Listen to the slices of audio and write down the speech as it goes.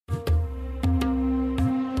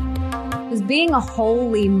Because being a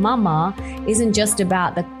holy mama isn't just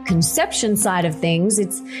about the conception side of things.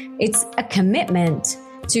 It's a commitment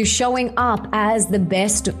to showing up as the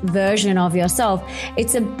best version of yourself.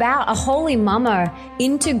 It's about a holy mama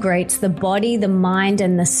integrates the body, the mind,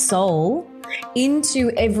 and the soul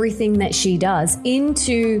into everything that she does,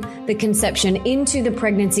 into the conception, into the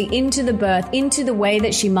pregnancy, into the birth, into the way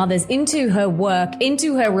that she mothers, into her work,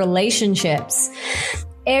 into her relationships.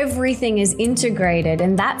 Everything is integrated,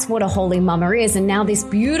 and that's what a holy mama is. And now this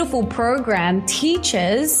beautiful program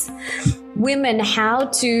teaches women how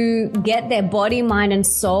to get their body, mind, and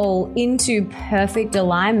soul into perfect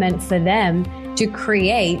alignment for them to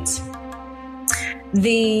create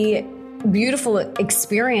the beautiful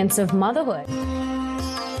experience of motherhood.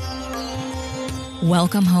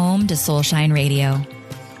 Welcome home to Soulshine Radio.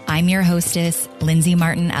 I'm your hostess, Lindsay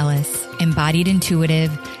Martin Ellis, embodied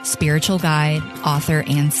intuitive, spiritual guide, author,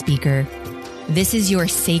 and speaker. This is your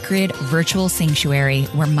sacred virtual sanctuary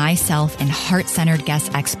where myself and heart-centered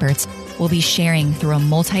guest experts will be sharing through a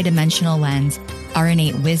multidimensional lens our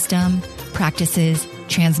innate wisdom, practices,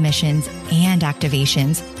 transmissions, and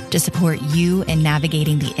activations to support you in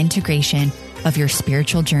navigating the integration of your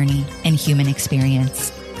spiritual journey and human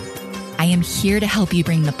experience. I am here to help you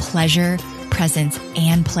bring the pleasure, presence,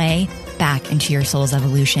 and play back into your soul's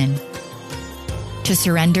evolution. To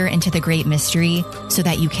surrender into the great mystery so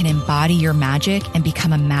that you can embody your magic and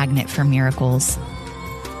become a magnet for miracles.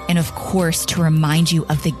 And of course, to remind you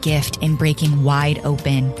of the gift in breaking wide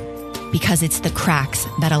open, because it's the cracks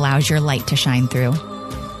that allows your light to shine through.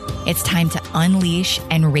 It's time to unleash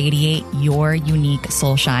and radiate your unique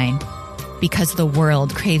soul shine, because the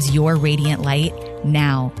world craves your radiant light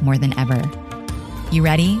now more than ever. You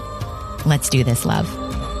ready? Let's do this, love.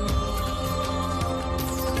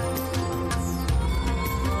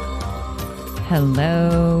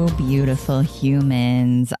 Hello, beautiful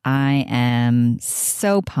humans. I am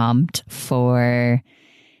so pumped for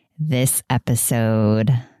this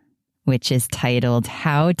episode, which is titled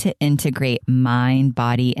How to Integrate Mind,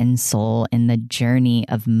 Body, and Soul in the Journey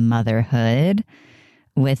of Motherhood,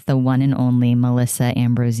 with the one and only Melissa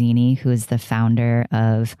Ambrosini, who is the founder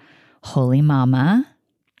of Holy Mama.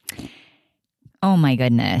 Oh my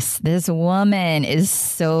goodness, this woman is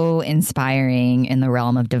so inspiring in the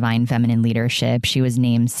realm of divine feminine leadership. She was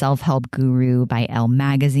named Self-Help Guru by Elle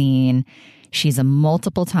Magazine. She's a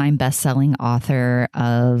multiple-time best-selling author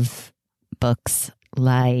of books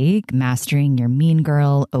like Mastering Your Mean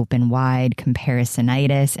Girl, Open Wide,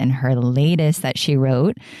 Comparisonitis, and her latest that she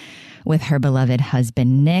wrote with her beloved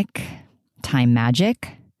husband, Nick, Time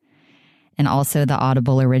Magic, and also the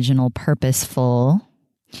Audible original Purposeful.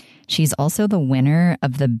 She's also the winner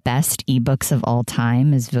of the best ebooks of all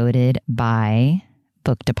time, as voted by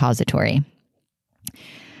Book Depository.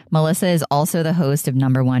 Melissa is also the host of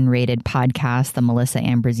 #1 rated podcast, The Melissa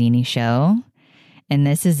Ambrosini Show. And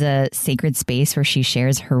this is a sacred space where she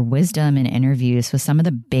shares her wisdom in interviews with some of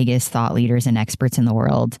the biggest thought leaders and experts in the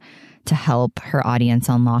world to help her audience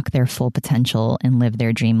unlock their full potential and live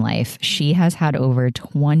their dream life. She has had over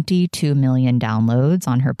 22 million downloads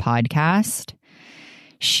on her podcast.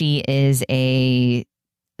 She is a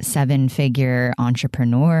 7-figure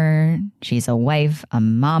entrepreneur. She's a wife, a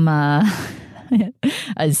mama,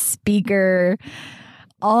 a speaker,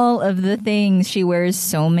 all of the things. She wears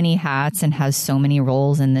so many hats and has so many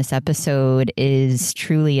roles. And this episode is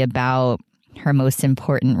truly about her most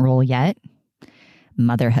important role yet,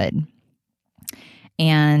 motherhood.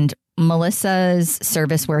 And Melissa's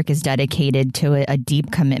service work is dedicated to a deep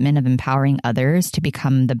commitment of empowering others to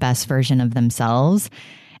become the best version of themselves.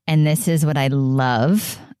 And this is what I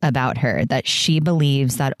love about her, that she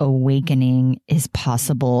believes that awakening is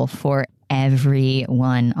possible for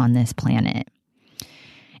everyone on this planet.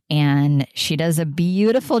 And she does a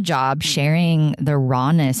beautiful job sharing the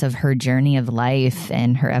rawness of her journey of life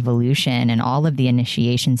and her evolution and all of the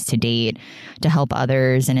initiations to date to help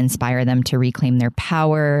others and inspire them to reclaim their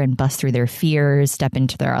power and bust through their fears, step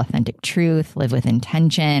into their authentic truth, live with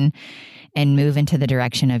intention, and move into the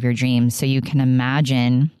direction of your dreams. So you can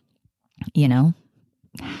imagine, you know,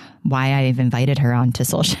 why I've invited her onto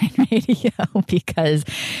Soulshine Radio, because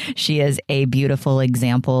she is a beautiful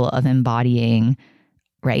example of embodying,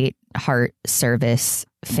 right, heart, service,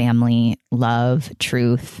 family, love,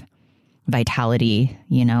 truth, vitality,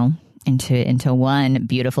 you know, into one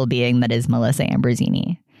beautiful being that is Melissa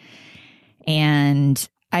Ambrosini. And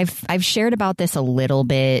I've shared about this a little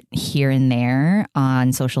bit here and there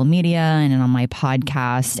on social media and on my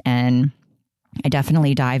podcast, and I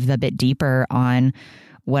definitely dive a bit deeper on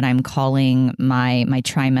what I'm calling my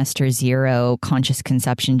trimester 0 conscious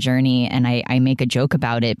conception journey. And I make a joke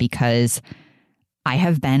about it because I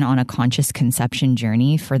have been on a conscious conception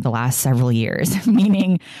journey for the last several years,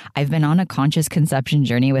 meaning I've been on a conscious conception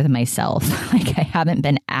journey with myself. Like I haven't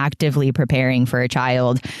been actively preparing for a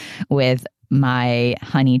child with my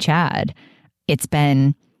honey Chad. It's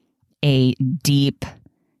been a deep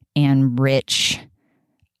and rich,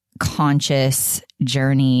 conscious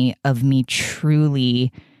journey of me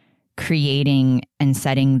truly creating and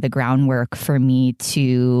setting the groundwork for me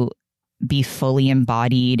to be fully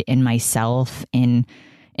embodied in myself, in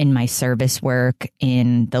my service work,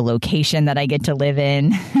 in the location that I get to live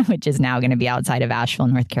in, which is now going to be outside of Asheville,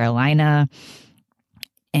 North Carolina,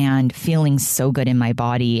 and feeling so good in my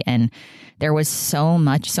body. And there was so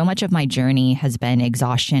much of my journey has been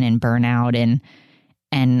exhaustion and burnout,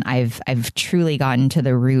 and I've truly gotten to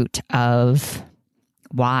the root of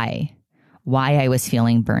why I was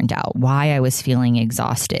feeling burned out, why I was feeling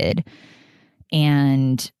exhausted.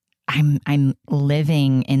 And I'm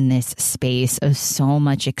living in this space of so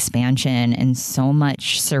much expansion and so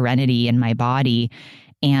much serenity in my body.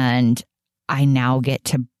 And I now get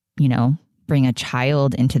to, bring a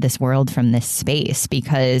child into this world from this space,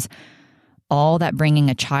 because all that bringing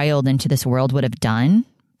a child into this world would have done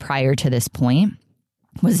prior to this point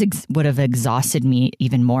would have exhausted me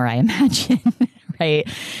even more, I imagine, right?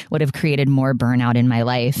 Would have created more burnout in my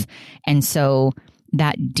life. And so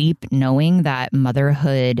that deep knowing that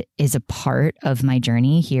motherhood is a part of my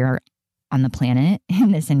journey here on the planet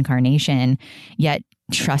in this incarnation, yet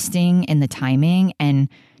trusting in the timing and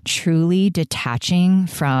truly detaching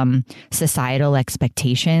from societal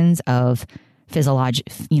expectations of physiological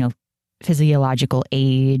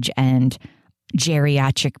age and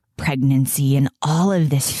geriatric pregnancy and all of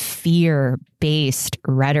this fear-based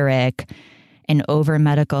rhetoric and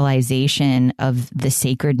over-medicalization of the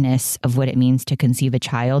sacredness of what it means to conceive a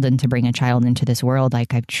child and to bring a child into this world.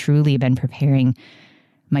 Like I've truly been preparing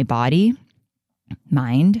my body,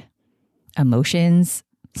 mind, emotions,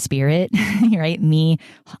 spirit, right? Me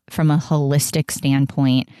from a holistic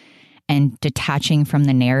standpoint, and detaching from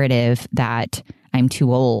the narrative that I'm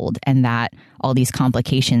too old and that all these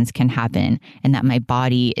complications can happen and that my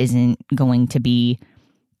body isn't going to be,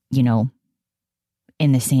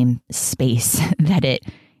 in the same space that it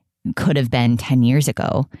could have been 10 years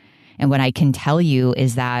ago. And what I can tell you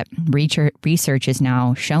is that research is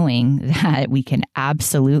now showing that we can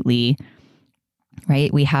absolutely,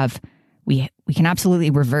 right? We can absolutely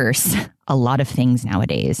reverse a lot of things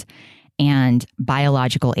nowadays. And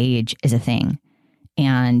biological age is a thing.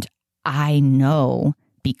 And I know,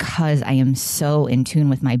 because I am so in tune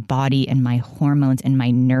with my body and my hormones and my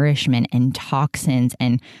nourishment and toxins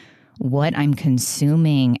and what I'm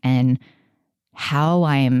consuming and how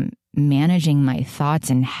I'm managing my thoughts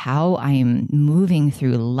and how I'm moving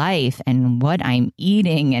through life and what I'm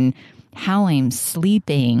eating and how I'm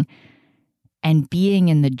sleeping and being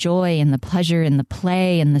in the joy and the pleasure and the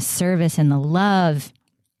play and the service and the love,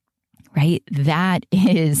 right? That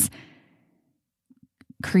is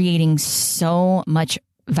creating so much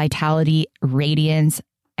vitality, radiance,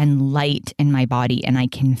 and light in my body, and I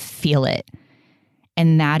can feel it.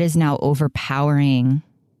 And that is now overpowering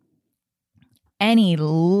any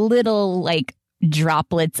little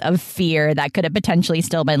droplets of fear that could have potentially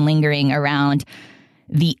still been lingering around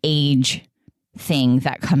the age thing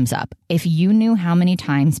that comes up. If you knew how many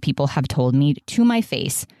times people have told me to my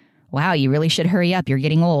face, wow, you really should hurry up. You're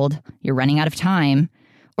getting old. You're running out of time.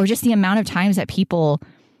 Or just the amount of times that people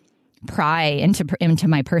pry into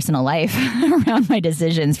my personal life around my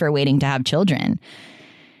decisions for waiting to have children.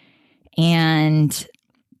 And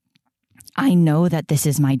I know that this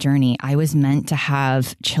is my journey. I was meant to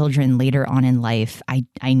have children later on in life.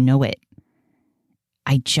 I know it.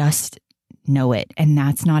 I just know it. And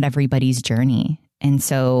that's not everybody's journey. And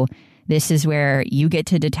so this is where you get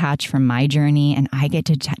to detach from my journey, and I get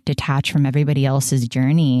to detach from everybody else's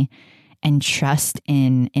journey and trust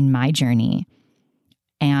in my journey.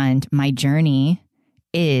 And my journey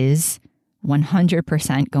is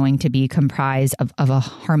 100% going to be comprised of a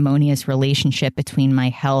harmonious relationship between my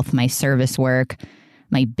health, my service work,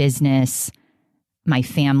 my business, my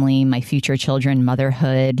family, my future children,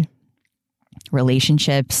 motherhood,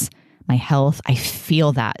 relationships, my health. I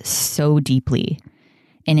feel that so deeply,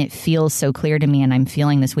 and it feels so clear to me. And I'm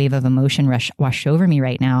feeling this wave of emotion wash over me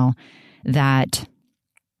right now, that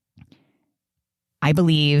I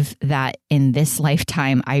believe that in this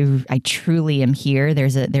lifetime, I truly am here.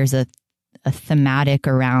 There's a thematic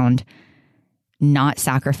around not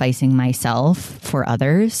sacrificing myself for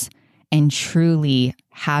others and truly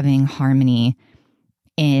having harmony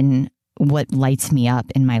in what lights me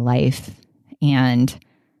up in my life. And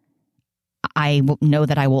I know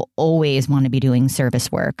that I will always want to be doing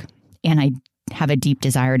service work. And I have a deep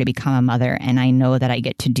desire to become a mother. And I know that I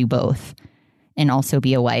get to do both and also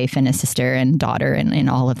be a wife and a sister and daughter and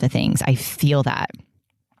all of the things. I feel that.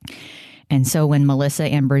 And so when Melissa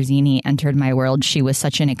Ambrosini entered my world, she was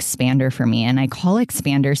such an expander for me. And I call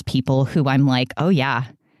expanders people who I'm like, oh yeah,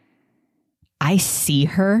 I see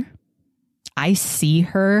her. I see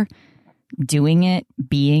her doing it,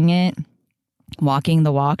 being it, walking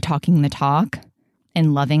the walk, talking the talk,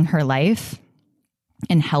 and loving her life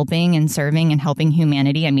and helping and serving and helping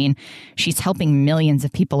humanity. I mean, she's helping millions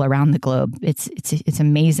of people around the globe. It's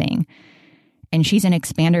amazing. And she's an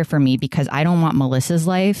expander for me because I don't want Melissa's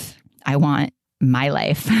life. I want my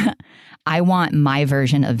life. I want my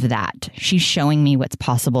version of that. She's showing me what's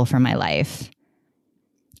possible for my life.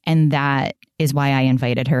 And that is why I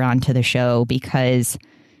invited her onto the show, because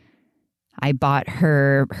I bought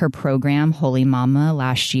her program, Holy Mama,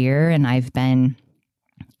 last year, and I've been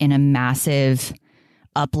in a massive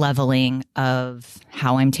up-leveling of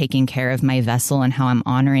how I'm taking care of my vessel and how I'm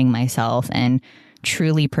honoring myself and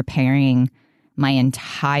truly preparing my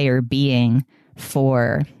entire being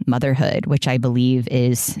for motherhood, which I believe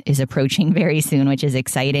is approaching very soon, which is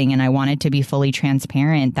exciting. And I wanted to be fully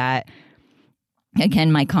transparent that,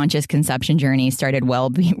 again, my conscious conception journey started well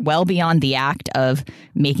beyond the act of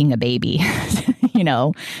making a baby,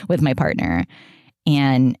 with my partner.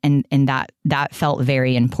 And that felt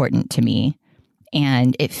very important to me.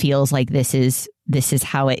 And it feels like this is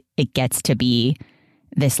how it gets to be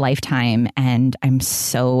this lifetime. And I'm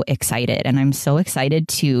so excited. And I'm so excited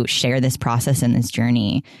to share this process and this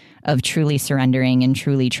journey of truly surrendering and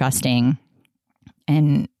truly trusting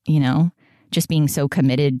and, just being so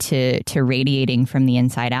committed to radiating from the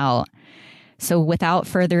inside out. So without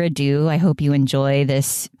further ado, I hope you enjoy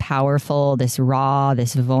this powerful, this raw,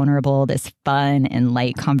 this vulnerable, this fun and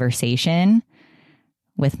light conversation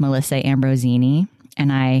with Melissa Ambrosini.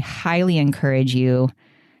 And I highly encourage you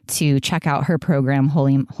to check out her program,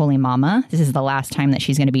 Holy Mama. This is the last time that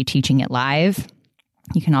she's going to be teaching it live.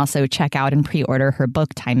 You can also check out and pre-order her book,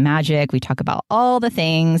 Time Magic. We talk about all the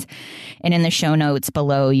things. And in the show notes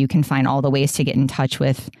below, you can find all the ways to get in touch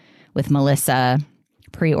with Melissa,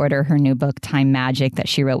 pre-order her new book, Time Magic, that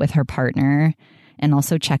she wrote with her partner. And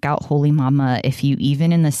also check out Holy Mama if you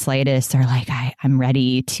even in the slightest are like, I'm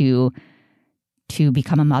ready to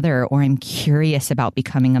become a mother, or I'm curious about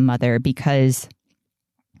becoming a mother, because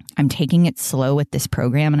I'm taking it slow with this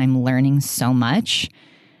program and I'm learning so much.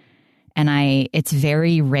 And it's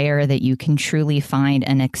very rare that you can truly find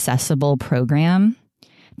an accessible program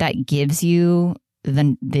that gives you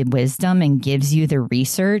the wisdom and gives you the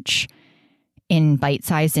research in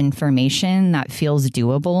bite-sized information that feels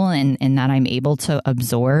doable and that I'm able to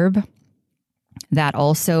absorb, that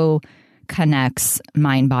also connects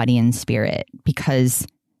mind, body, and spirit, because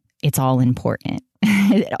it's all important.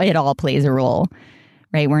 It all plays a role,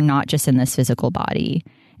 right? We're not just in this physical body.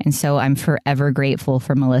 And so I'm forever grateful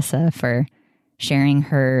for Melissa for sharing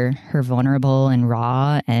her vulnerable and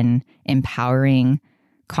raw and empowering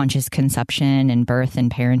conscious conception and birth and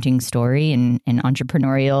parenting story and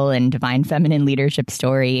entrepreneurial and divine feminine leadership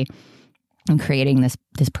story, and creating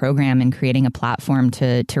this program and creating a platform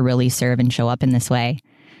to really serve and show up in this way.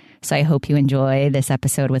 So I hope you enjoy this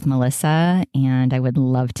episode with Melissa, and I would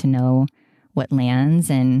love to know what lands.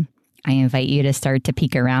 And I invite you to start to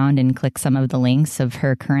peek around and click some of the links of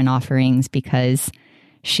her current offerings, because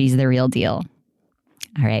she's the real deal.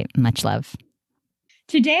 All right. Much love.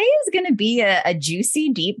 Today is going to be a juicy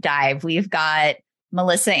deep dive. We've got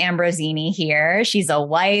Melissa Ambrosini here. She's a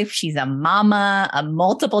wife. She's a mama, a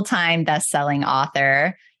multiple-time best-selling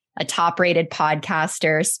author, a top-rated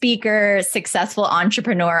podcaster, speaker, successful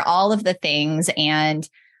entrepreneur, all of the things. And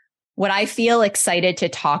what I feel excited to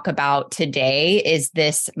talk about today is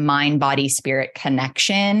this mind, body, spirit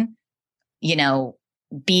connection,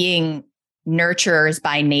 being nurturers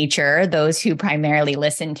by nature. Those who primarily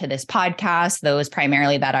listen to this podcast, those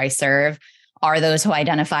primarily that I serve, are those who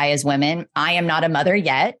identify as women. I am not a mother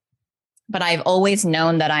yet, but I've always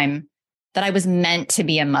known that I was meant to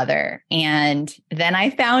be a mother. And then I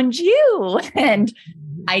found you, and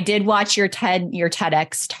I did watch your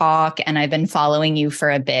TEDx talk, and I've been following you for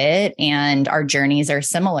a bit, and our journeys are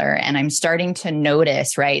similar. And I'm starting to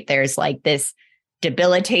notice, right, there's like this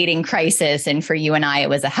debilitating crisis. And for you and I, it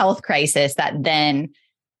was a health crisis that then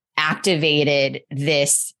activated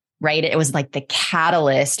this, right? It was like the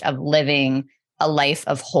catalyst of living a life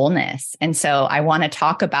of wholeness. And so I want to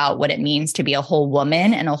talk about what it means to be a whole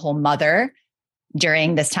woman and a whole mother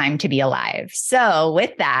during this time to be alive. So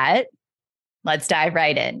with that, let's dive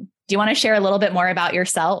right in. Do you want to share a little bit more about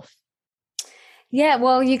yourself? Yeah,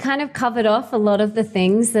 well, you kind of covered off a lot of the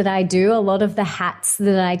things that I do, a lot of the hats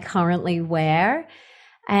that I currently wear.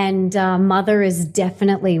 And mother is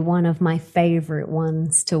definitely one of my favorite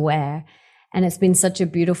ones to wear. And it's been such a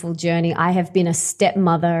beautiful journey. I have been a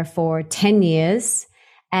stepmother for 10 years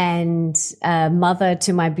and a mother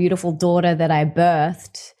to my beautiful daughter that I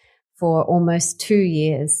birthed for almost 2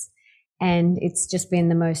 years. And it's just been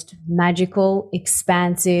the most magical,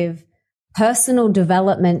 expansive, personal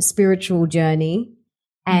development, spiritual journey,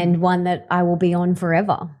 and one that I will be on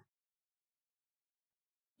forever.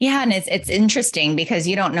 Yeah. And it's interesting because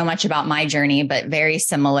you don't know much about my journey, but very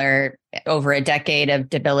similar. Over a decade of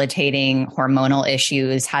debilitating hormonal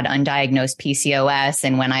issues, had undiagnosed PCOS.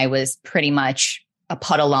 And when I was pretty much a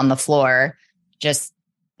puddle on the floor, just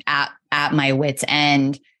at my wit's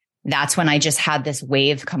end, that's when I just had this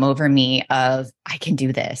wave come over me of, I can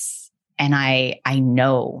do this. And I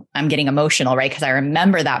know I'm getting emotional, right? Because I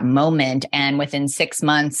remember that moment, and within 6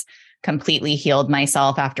 months, completely healed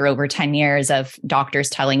myself after over 10 years of doctors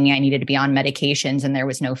telling me I needed to be on medications and there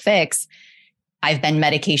was no fix. I've been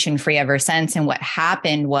medication free ever since. And what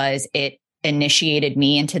happened was it initiated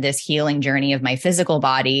me into this healing journey of my physical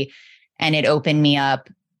body, and it opened me up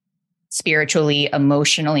spiritually,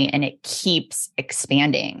 emotionally, and it keeps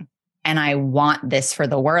expanding. And I want this for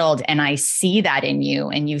the world. And I see that in you.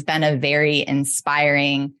 And you've been a very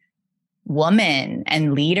inspiring woman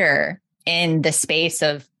and leader in the space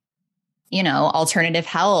of, alternative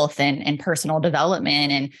health and personal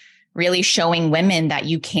development, and really showing women that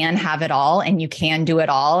you can have it all and you can do it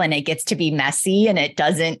all. And it gets to be messy and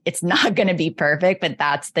it's not going to be perfect, but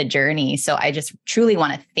that's the journey. So I just truly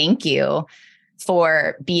want to thank you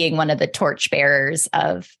for being one of the torchbearers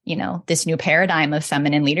of, this new paradigm of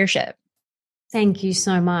feminine leadership. Thank you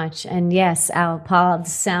so much. And yes, our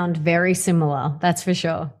paths sound very similar. That's for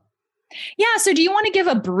sure. Yeah. So do you want to give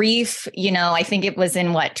a brief, I think it was in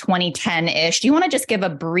 2010-ish. Do you want to just give a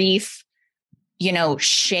brief,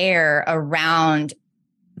 share around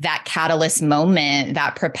that catalyst moment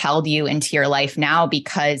that propelled you into your life now?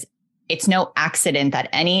 Because it's no accident that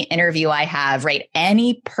any interview I have, right,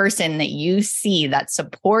 any person that you see that's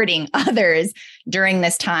supporting others during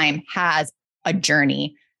this time has a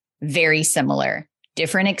journey very similar,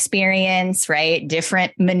 different experience, right?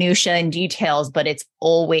 Different minutia and details, but it's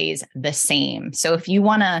always the same. So if you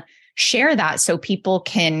want to share that so people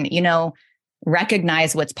can,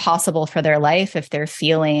 recognize what's possible for their life if they're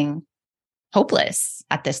feeling hopeless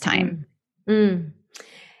at this time.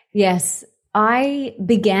 Yes. I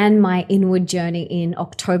began my inward journey in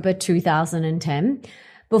October 2010.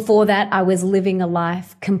 Before that, I was living a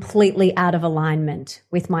life completely out of alignment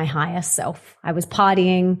with my higher self. I was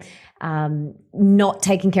partying, not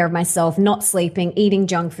taking care of myself, not sleeping, eating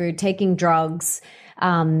junk food, taking drugs,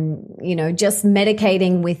 just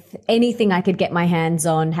medicating with anything I could get my hands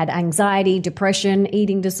on, had anxiety, depression,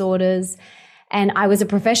 eating disorders. And I was a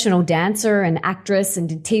professional dancer and actress and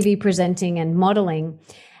did TV presenting and modeling.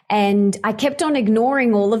 And I kept on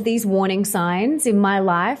ignoring all of these warning signs in my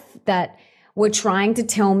life that were trying to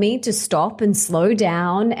tell me to stop and slow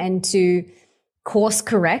down and to course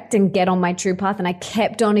correct and get on my true path. And I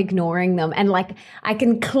kept on ignoring them. And I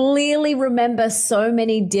can clearly remember so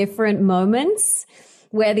many different moments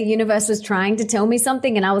where the universe was trying to tell me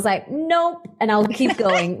something and I was like, nope. And I'll keep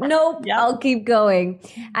going. Nope. Yep. I'll keep going.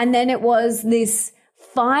 And then it was this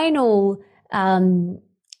final,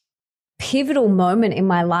 pivotal moment in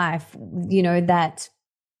my life, that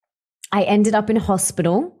I ended up in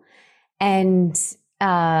hospital, and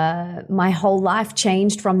my whole life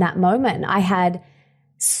changed from that moment. I had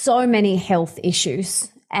so many health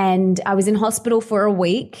issues, and I was in hospital for a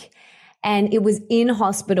week, and it was in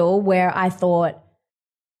hospital where I thought,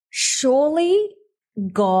 surely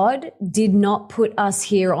God did not put us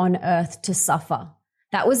here on earth to suffer.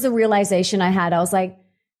 That was the realization I had. I was like,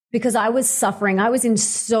 because I was suffering. I was in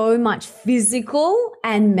so much physical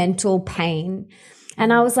and mental pain.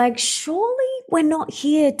 And I was like, surely we're not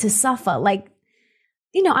here to suffer. I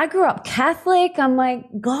grew up Catholic. I'm like,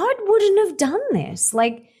 God wouldn't have done this.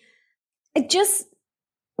 It just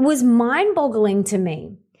was mind-boggling to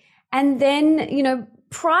me. And then,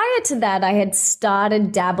 prior to that, I had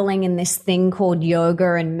started dabbling in this thing called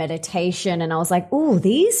yoga and meditation. And I was like, oh,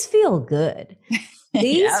 these feel good.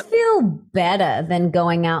 These feel better than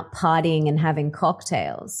going out partying and having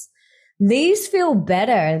cocktails. These feel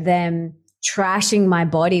better than trashing my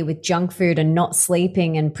body with junk food and not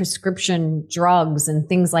sleeping and prescription drugs and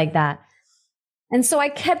things like that. And so I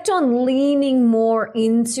kept on leaning more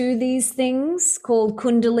into these things called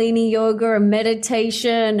Kundalini yoga and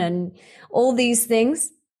meditation and all these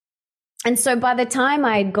things. And so by the time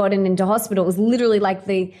I had gotten into hospital, it was literally like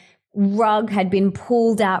the rug had been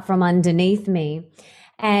pulled out from underneath me.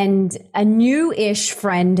 And a new-ish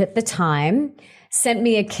friend at the time sent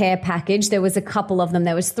me a care package. There was a couple of them.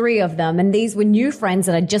 There was 3 of them. And these were new friends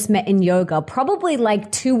that I just met in yoga, probably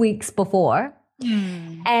like 2 weeks before.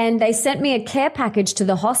 And they sent me a care package to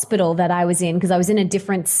the hospital that I was in because I was in a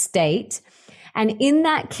different state. And in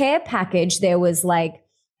that care package, there was like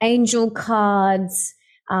angel cards,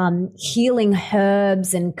 healing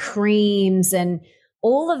herbs and creams and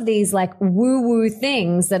all of these like woo-woo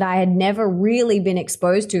things that I had never really been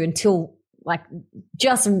exposed to until like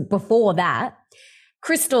just before that.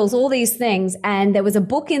 Crystals, all these things. And there was a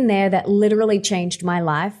book in there that literally changed my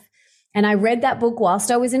life. And I read that book whilst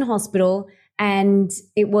I was in hospital, and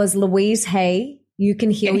it was Louise Hay, You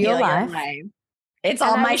Can Heal Your Life. It's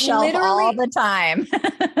on my shelf all the time.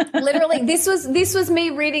 Literally, this was me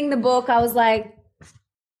reading the book. I was like,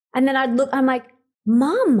 and then I'm like,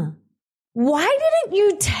 Mom, why didn't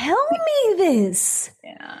you tell me this?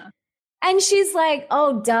 Yeah. And she's like,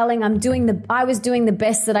 oh, darling, I was doing the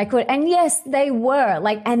best that I could. And yes, they were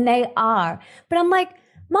like, and they are. But I'm like,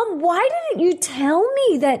 Mom, why didn't you tell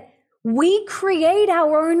me that we create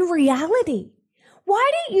our own reality?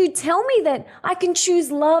 Why didn't you tell me that I can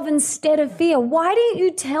choose love instead of fear? Why didn't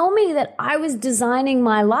you tell me that I was designing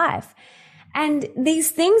my life? And these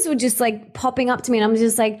things were just like popping up to me. And I'm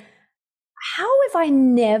just like, how have I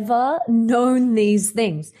never known these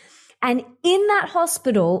things? And in that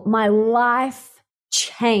hospital, my life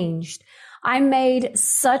changed. I made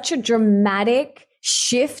such a dramatic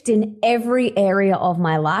shift in every area of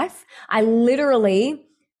my life. I literally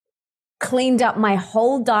cleaned up my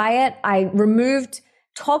whole diet. I removed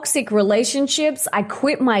toxic relationships. I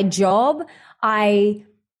quit my job. I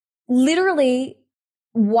literally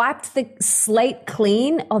wiped the slate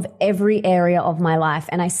clean of every area of my life,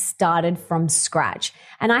 and I started from scratch.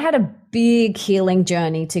 And I had a big healing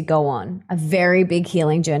journey to go on, a very big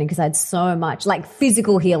healing journey, because I had so much like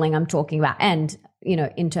physical healing I'm talking about, and, you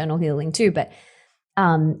know, internal healing too, but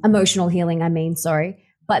emotional healing, sorry.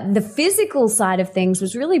 But the physical side of things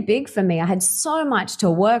was really big for me. I had so much to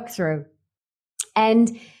work through.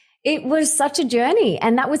 And it was such a journey.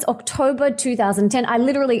 And that was October 2010. I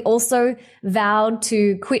literally also vowed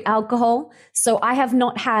to quit alcohol. So I have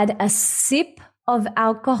not had a sip of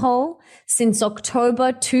alcohol since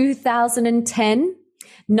October 2010,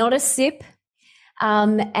 not a sip.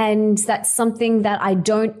 And that's something that I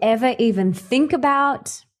don't ever even think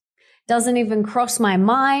about, doesn't even cross my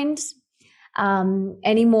mind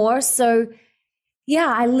anymore. So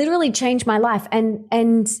yeah, I literally changed my life.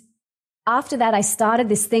 And after that, I started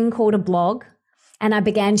this thing called a blog, and I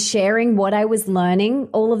began sharing what I was learning,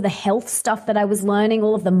 all of the health stuff that I was learning,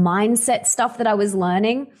 all of the mindset stuff that I was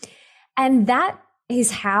learning. And that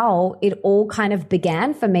is how it all kind of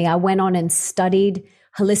began for me. I went on and studied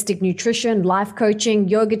holistic nutrition, life coaching,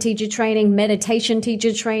 yoga teacher training, meditation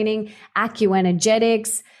teacher training,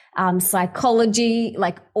 acuenergetics, psychology,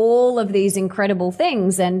 like all of these incredible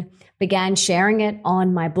things, and began sharing it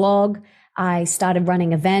on my blog. I started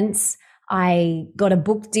running events. I got a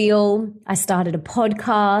book deal. I started a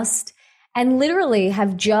podcast, and literally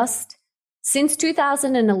have just since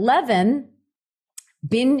 2011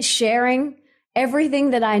 been sharing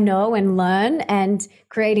everything that I know and learn, and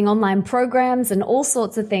creating online programs and all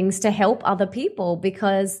sorts of things to help other people,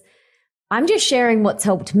 because I'm just sharing what's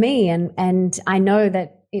helped me, and I know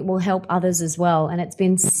that it will help others as well. And it's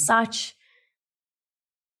been such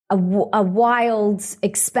a wild,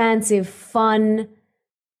 expansive, fun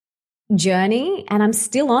journey, and I'm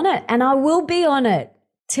still on it, and I will be on it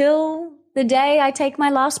till the day I take my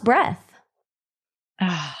last breath.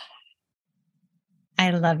 Oh,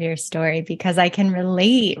 I love your story because I can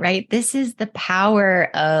relate, right? This is the power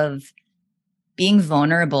of being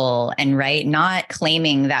vulnerable and, right, not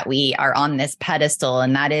claiming that we are on this pedestal.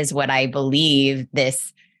 And that is what I believe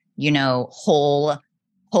this,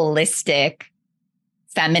 holistic,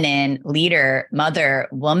 feminine leader, mother,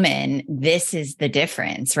 woman, this is the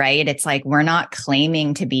difference, right? It's like, we're not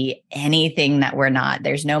claiming to be anything that we're not.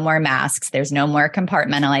 There's no more masks. There's no more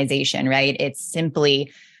compartmentalization, right? It's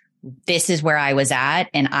simply, this is where I was at,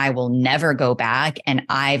 and I will never go back. And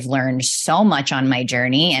I've learned so much on my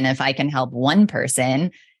journey. And if I can help one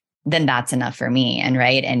person, then that's enough for me. And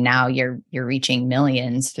right. And now you're reaching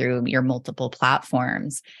millions through your multiple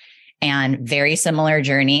platforms. And very similar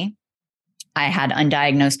journey. I had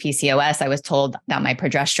undiagnosed PCOS. I was told that my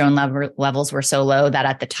progesterone levels were so low that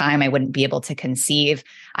at the time I wouldn't be able to conceive.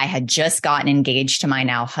 I had just gotten engaged to my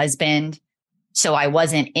now husband. So I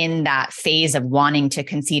wasn't in that phase of wanting to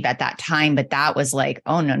conceive at that time, but that was like,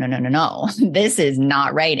 oh, no, this is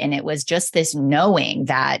not right. And it was just this knowing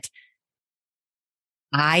that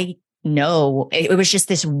I know. It was just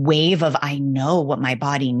this wave of, I know what my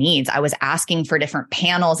body needs. I was asking for different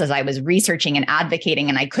panels as I was researching and advocating,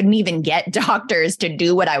 and I couldn't even get doctors to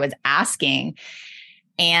do what I was asking.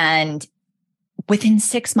 And within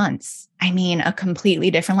 6 months, I mean, a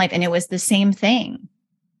completely different life. And it was the same thing.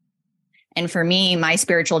 And for me, my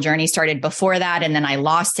spiritual journey started before that. And then I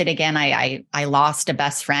lost it again. I lost a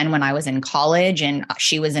best friend when I was in college, and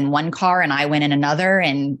she was in one car and I went in another,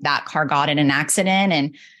 and that car got in an accident.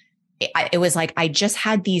 And it was like, I just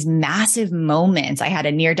had these massive moments. I had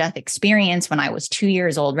a near-death experience when I was 2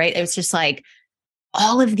 years old, right? It was just like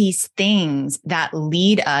all of these things that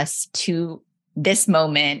lead us to this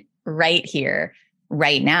moment right here,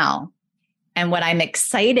 right now. And what I'm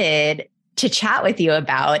excited to chat with you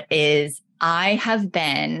about is I have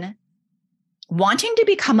been wanting to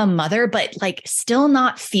become a mother, but like still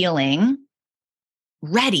not feeling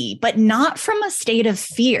ready, but not from a state of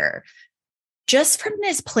fear, just from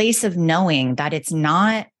this place of knowing that it's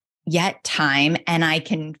not yet time. And I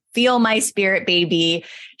can feel my spirit baby.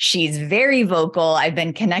 She's very vocal. I've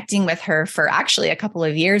been connecting with her for actually a couple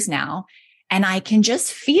of years now. And I can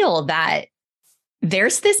just feel that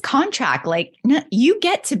there's this contract, like, no, you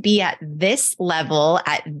get to be at this level,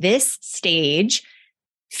 at this stage,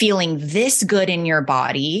 feeling this good in your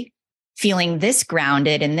body, feeling this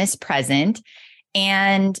grounded in this present.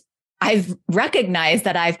 And I've recognized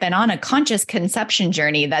that I've been on a conscious conception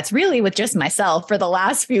journey that's really with just myself for the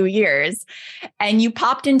last few years. And you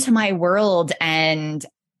popped into my world, and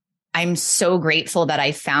I'm so grateful that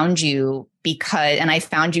I found you and I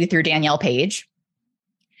found you through Danielle Page.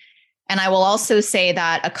 And I will also say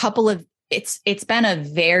that it's been a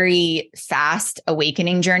very fast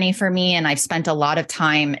awakening journey for me. And I've spent a lot of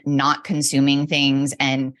time not consuming things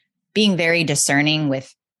and being very discerning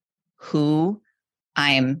with who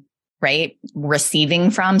I'm receiving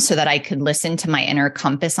from, so that I could listen to my inner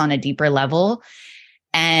compass on a deeper level.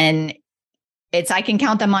 And I can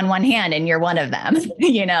count them on one hand, and you're one of them,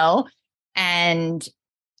 and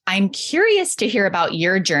I'm curious to hear about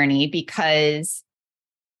your journey, because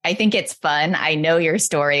I think it's fun. I know your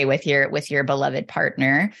story with your beloved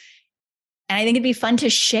partner. And I think it'd be fun to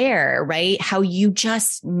share, right? How you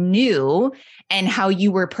just knew, and how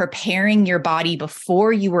you were preparing your body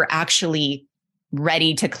before you were actually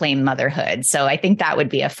ready to claim motherhood. So I think that would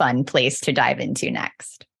be a fun place to dive into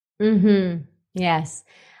next. Mm-hmm. Yes.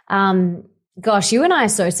 Gosh, you and I are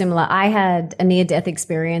so similar. I had a near-death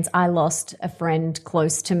experience. I lost a friend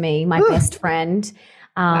close to me, my best friend,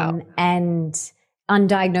 Wow. and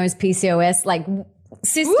undiagnosed PCOS, like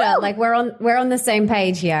sister, Woo! like we're on the same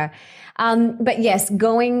page here. But yes,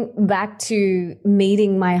 going back to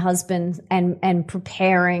meeting my husband and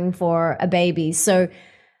preparing for a baby. So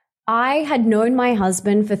I had known my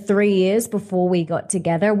husband for 3 years before we got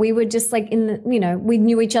together. We were just like we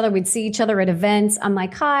knew each other. We'd see each other at events. I'm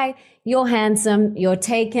like, hi, you're handsome, you're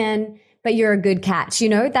taken, but you're a good catch.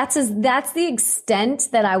 That's the extent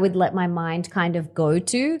that I would let my mind kind of go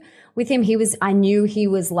to with him. I knew he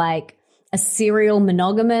was like a serial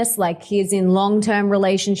monogamous, like he is in long-term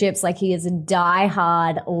relationships, like he is a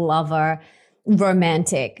diehard lover,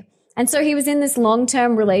 romantic. And so he was in this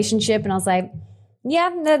long-term relationship, and I was like,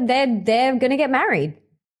 yeah, they're going to get married.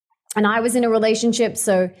 And I was in a relationship.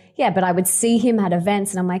 So yeah, but I would see him at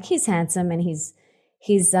events, and I'm like, he's handsome, and he's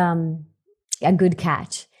a good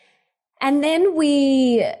catch. And then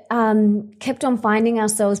we kept on finding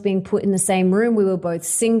ourselves being put in the same room. We were both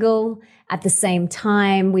single at the same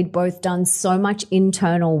time. We'd both done so much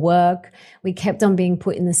internal work. We kept on being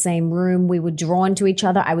put in the same room. We were drawn to each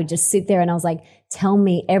other. I would just sit there and I was like, tell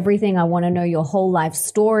me everything. I want to know your whole life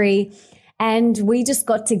story. And we just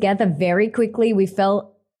got together very quickly. We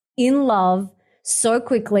fell in love so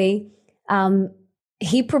quickly.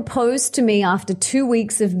 He proposed to me after 2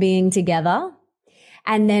 weeks of being together.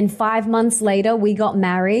 And then 5 months later, we got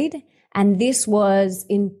married. And this was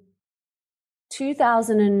in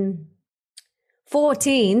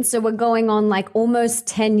 2014. So we're going on like almost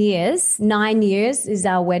 10 years. 9 years is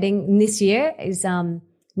our wedding. This year is 9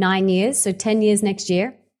 years. So 10 years next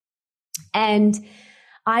year. And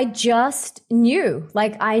I just knew,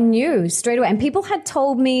 I knew straight away. And people had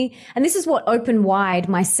told me, and this is what Open Wide,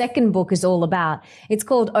 my second book, is all about. It's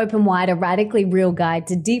called Open Wide, A Radically Real Guide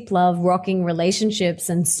to Deep Love, Rocking Relationships,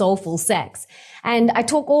 and Soulful Sex. And I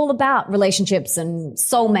talk all about relationships and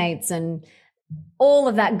soulmates and all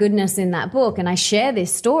of that goodness in that book. And I share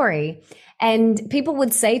this story. And people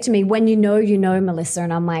would say to me, when you know, Melissa.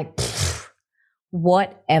 And I'm like,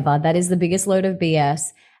 whatever. That is the biggest load of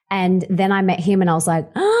BS. And then I met him and I was like,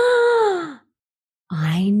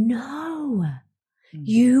 I know.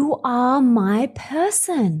 You are my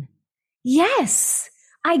person. Yes.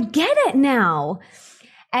 I get it now.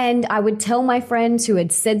 And I would tell my friends who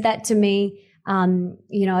had said that to me,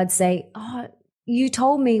 I'd say, oh, you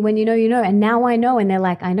told me when you know, and now I know. And they're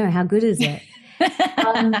like, I know, how good is it?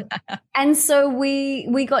 And so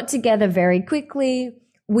we got together very quickly.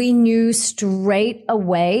 We knew straight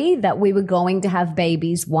away that we were going to have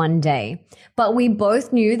babies one day, but we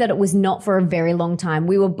both knew that it was not for a very long time.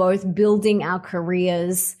 We were both building our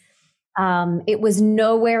careers. It was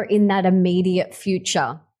nowhere in that immediate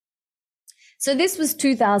future. So this was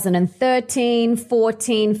 2013,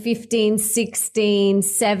 14, 15, 16,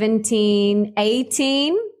 17,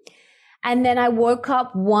 18. And then I woke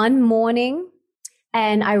up one morning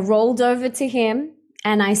and I rolled over to him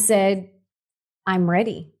and I said, I'm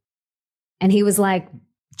ready. And he was like,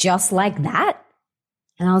 just like that?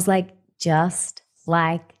 And I was like, just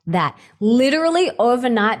like that. Literally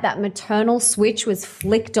overnight, that maternal switch was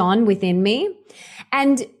flicked on within me.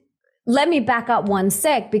 And let me back up one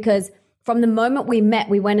sec, because from the moment we met,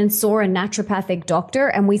 we went and saw a naturopathic doctor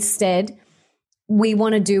and we said, we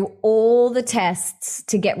want to do all the tests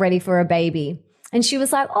to get ready for a baby. And she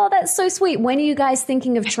was like, oh, that's so sweet. When are you guys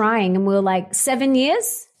thinking of trying? And we were like, 7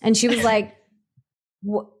 years. And she was like,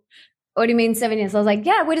 what do you mean 7 years? I was like,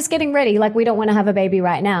 yeah, we're just getting ready. Like, we don't want to have a baby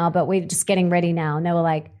right now, but we're just getting ready now. And they were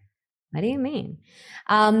like, what do you mean?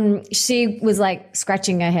 She was like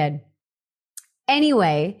scratching her head.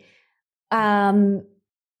 Anyway,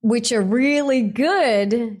 which a really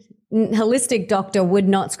good holistic doctor would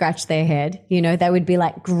not scratch their head. You know, they would be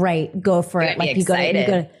like, great, go for it. Like, you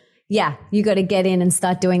got to get in and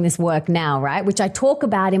start doing this work now, right? Which I talk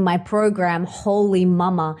about in my program, Holy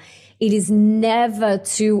Mama. It is never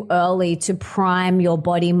too early to prime your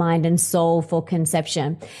body, mind, and soul for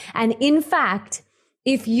conception. And in fact,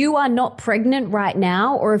 if you are not pregnant right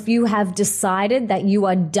now, or if you have decided that you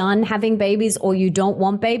are done having babies or you don't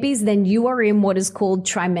want babies, then you are in what is called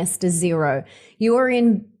trimester 0. You are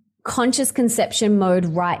in conscious conception mode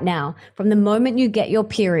right now. From the moment you get your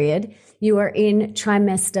period, you are in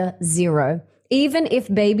trimester 0. Even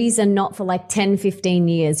if babies are not for like 10, 15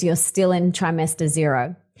 years, you're still in trimester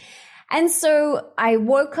 0. And so I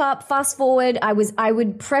woke up, fast forward, I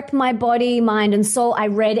would prep my body, mind, and soul. I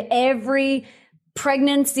read every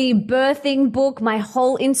pregnancy birthing book. My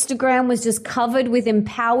whole Instagram was just covered with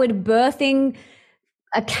empowered birthing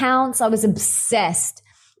accounts. I was obsessed.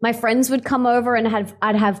 My friends would come over and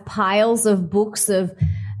I'd have piles of books of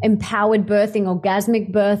empowered birthing,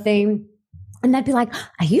 orgasmic birthing. And they'd be like,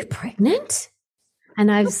 are you pregnant?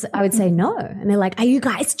 And I would say no. And they're like, are you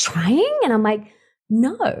guys trying? And I'm like,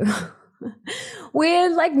 no,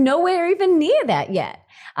 we're like nowhere even near that yet.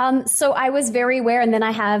 So I was very aware. And then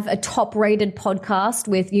I have a top rated podcast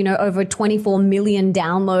with, over 24 million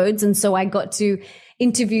downloads. And so I got to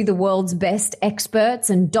interview the world's best experts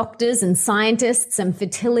and doctors and scientists and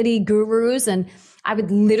fertility gurus. And I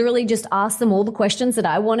would literally just ask them all the questions that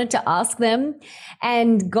I wanted to ask them,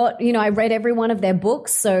 and I read every one of their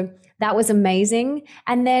books. So that was amazing.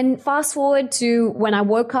 And then fast forward to when I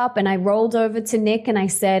woke up and I rolled over to Nick and I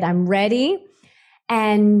said, I'm ready.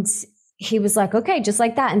 And he was like, okay, just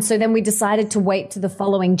like that. And so then we decided to wait to the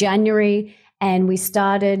following January and we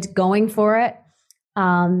started going for it.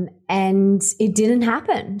 And it didn't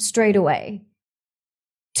happen straight away.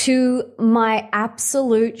 To my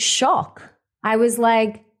absolute shock, I was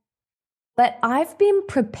like, but I've been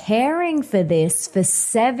preparing for this for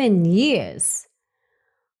 7 years.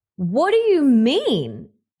 What do you mean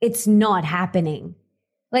it's not happening?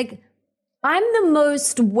 Like, I'm the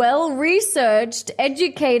most well-researched,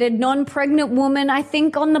 educated, non-pregnant woman, I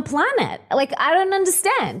think, on the planet. Like, I don't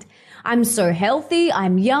understand. I'm so healthy.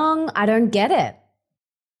 I'm young. I don't get it.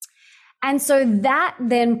 And so that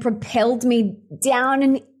then propelled me down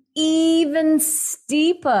an even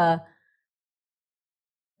steeper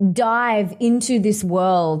dive into this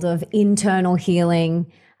world of internal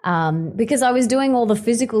healing, because I was doing all the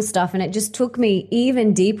physical stuff and it just took me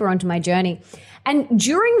even deeper onto my journey. And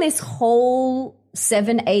during this whole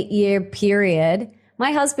 7-8 year period,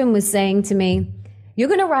 my husband was saying to me, you're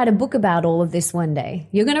going to write a book about all of this one day.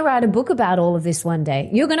 You're going to write a book about all of this one day.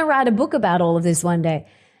 You're going to write a book about all of this one day.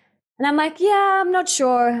 And I'm like, yeah, I'm not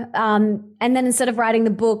sure. And then instead of writing the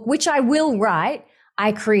book, which I will write,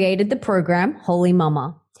 I created the program, Holy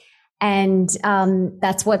Mama. And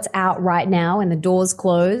that's what's out right now. And the doors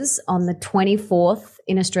close on the 24th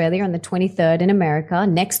in Australia and the 23rd in America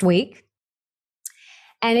next week.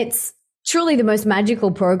 And it's truly the most magical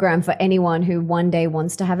program for anyone who one day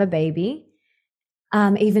wants to have a baby,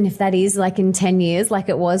 even if that is like in 10 years, like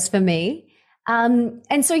it was for me.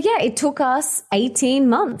 And so, yeah, it took us 18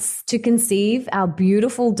 months to conceive our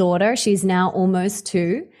beautiful daughter. She's now almost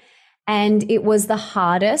 2. And it was the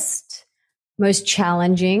hardest, most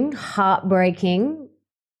challenging, heartbreaking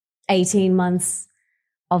 18 months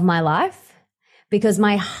of my life, because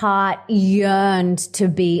my heart yearned to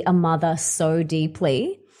be a mother so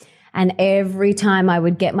deeply. And every time I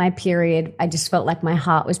would get my period, I just felt like my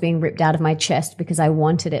heart was being ripped out of my chest because I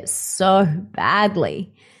wanted it so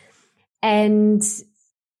badly. And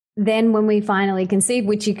then when we finally conceived,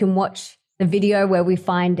 which you can watch the video where we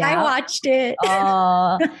find out. I watched it.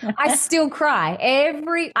 Oh, I still cry.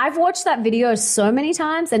 I've watched that video so many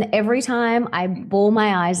times, and every time I bawl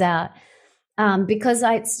my eyes out because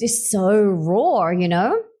it's just so raw, you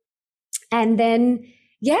know? And then,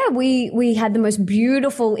 yeah, we had the most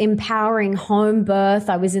beautiful, empowering home birth.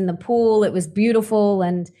 I was in the pool. It was beautiful.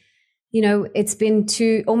 And, you know, it's been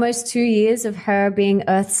almost 2 years of her being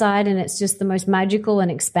earthside, and it's just the most magical and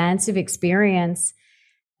expansive experience.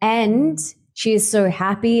 And she is so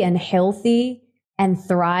happy and healthy and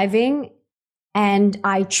thriving. And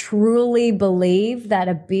I truly believe that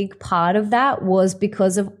a big part of that was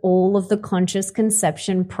because of all of the conscious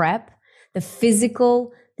conception prep, the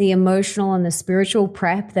physical, the emotional, and the spiritual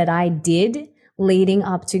prep that I did leading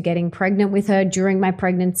up to getting pregnant with her, during my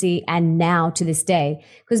pregnancy, and now to this day.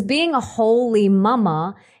 Because being a holy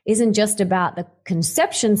mama isn't just about the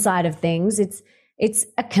conception side of things. It's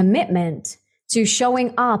a commitment to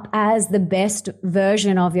showing up as the best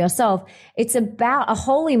version of yourself. It's about a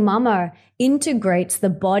holy mama integrates the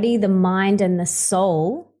body, the mind, and the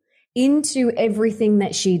soul into everything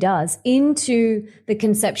that she does, into the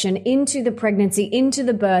conception, into the pregnancy, into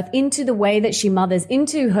the birth, into the way that she mothers,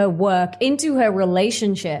 into her work, into her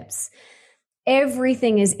relationships.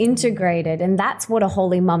 Everything is integrated, and that's what a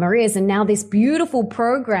holy mama is. And now this beautiful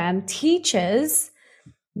program teaches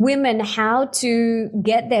women how to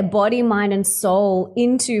get their body, mind, and soul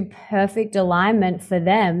into perfect alignment for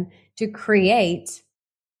them to create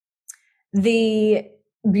the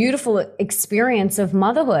beautiful experience of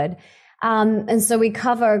motherhood. And so we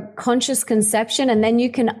cover conscious conception, and then you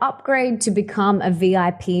can upgrade to become a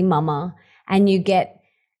VIP mama, and you get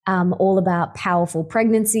all about powerful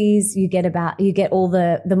pregnancies. You get all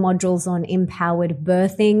the modules on empowered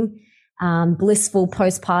birthing, blissful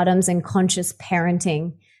postpartums, and conscious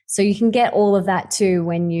parenting. So you can get all of that too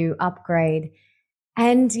when you upgrade.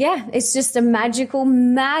 And yeah, it's just a magical,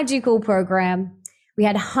 magical program. We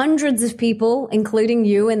had hundreds of people, including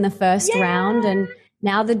you, in the first round. And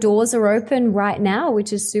now the doors are open right now,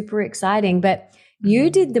 which is super exciting. But you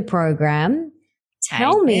did the program.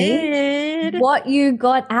 Tell me what you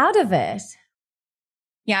got out of it.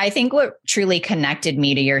 Yeah, I think what truly connected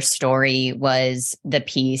me to your story was the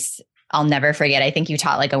piece. I'll never forget. I think you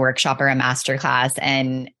taught like a workshop or a masterclass,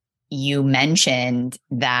 and you mentioned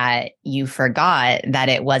that you forgot that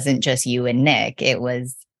it wasn't just you and Nick. It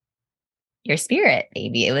was your spirit,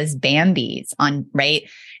 baby. It was Bambi's right?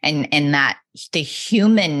 And that the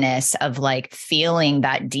humanness of like feeling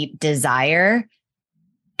that deep desire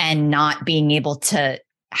and not being able to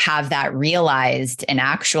have that realized and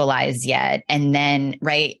actualized yet. And then,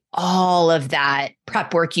 right, all of that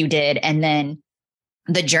prep work you did, and then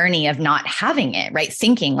the journey of not having it, right?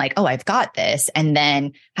 Thinking like, oh, I've got this. And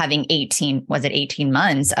then having 18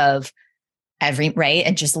 months of right?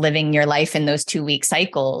 And just living your life in those 2-week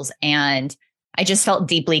cycles. And I just felt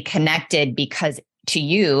deeply connected to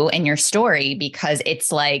you and your story, because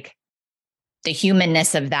it's like the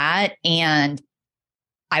humanness of that. And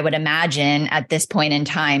I would imagine at this point in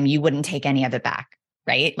time, you wouldn't take any of it back.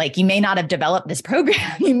 Right? Like you may not have developed this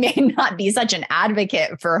program. You may not be such an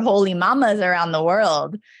advocate for holy mamas around the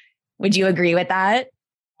world. Would you agree with that?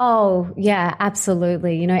 Oh, yeah,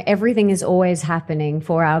 absolutely. You know, everything is always happening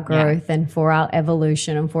for our growth and for our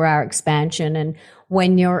evolution and for our expansion. And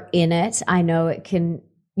when you're in it, I know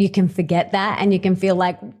you can forget that, and you can feel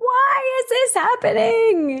like, why is this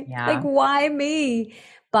happening? Yeah. Like, why me?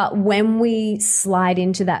 But when we slide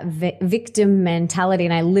into that victim mentality,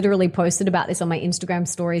 and I literally posted about this on my Instagram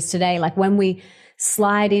stories today, like when we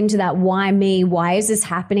slide into that, why me? Why is this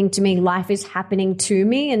happening to me? Life is happening to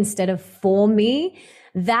me instead of for me.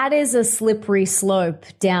 That is a slippery slope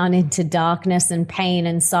down into darkness and pain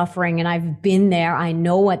and suffering. And I've been there. I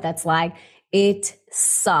know what that's like. It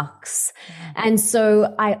sucks. And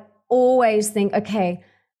so I always think, okay,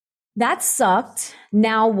 that sucked.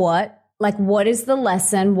 Now what? Like, what is the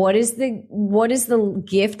lesson? What is the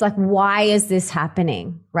gift? Like, why is this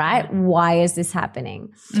happening? Right? Why is this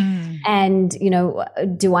happening? And, you know,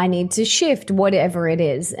 do I need to shift? Whatever it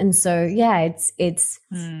is. And so, yeah, it's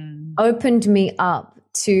opened me up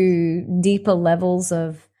to deeper levels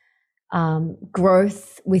of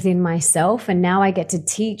growth within myself. And now I get to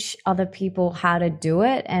teach other people how to do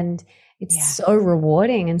it. And It's so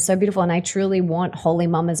rewarding and so beautiful. And I truly want holy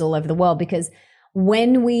mamas all over the world, because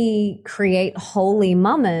when we create holy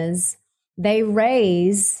mamas, they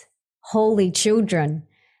raise holy children,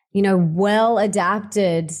 well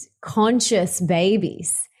adapted, conscious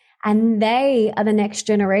babies. And they are the next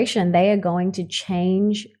generation. They are going to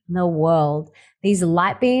change the world. These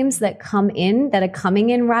light beams that are coming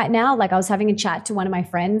in right now. Like, I was having a chat to one of my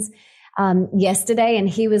friends yesterday, and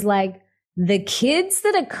he was like, the kids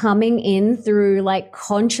that are coming in through like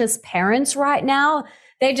conscious parents right now,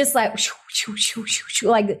 they're just like,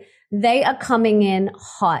 like they are coming in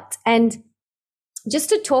hot. And just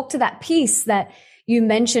to talk to that piece that you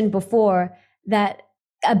mentioned before, that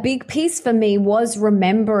a big piece for me was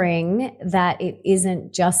remembering that it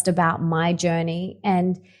isn't just about my journey,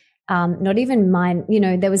 and not even mine.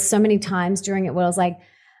 There was so many times during it where I was like,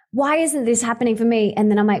 why isn't this happening for me?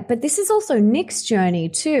 And then I'm like, but this is also Nick's journey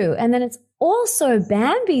too. And then it's also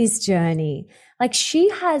Bambi's journey. Like, she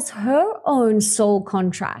has her own soul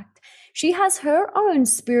contract. She has her own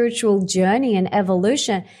spiritual journey and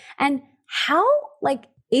evolution. And how like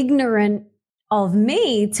ignorant of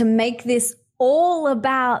me to make this all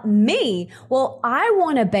about me. Well, I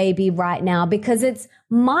want a baby right now because it's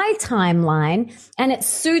my timeline and it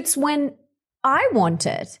suits when I want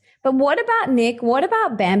it. But what about Nick? What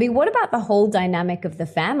about Bambi? What about the whole dynamic of the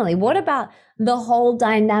family? What about the whole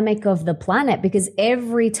dynamic of the planet? Because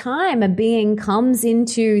every time a being comes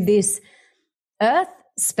into this earth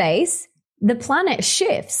space, the planet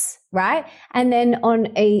shifts, right? And then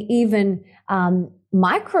on a even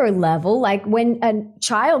micro level, like when a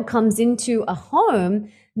child comes into a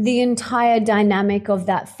home, the entire dynamic of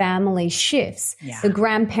that family shifts. Yeah. The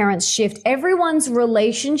grandparents shift. Everyone's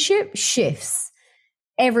relationship shifts.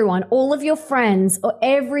 Everyone, all of your friends, or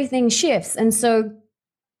everything shifts. And so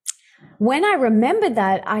when I remembered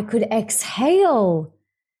that, I could exhale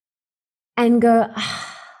and go,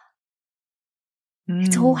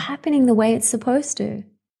 it's all happening the way it's supposed to.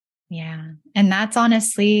 Yeah. And that's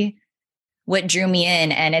honestly what drew me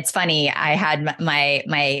in. And it's funny, I had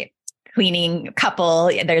my cleaning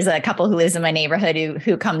couple. There's a couple who lives in my neighborhood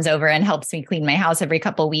who comes over and helps me clean my house every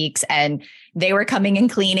couple of weeks. And they were coming and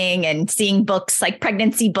cleaning and seeing books, like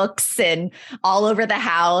pregnancy books, and all over the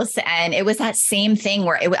house. And it was that same thing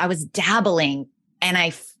where I was dabbling, and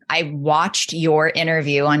I watched your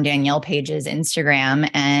interview on Danielle Page's Instagram,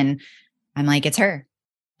 and I'm like, it's her.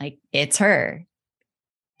 Like, it's her.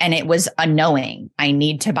 And it was a knowing, I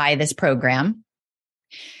need to buy this program.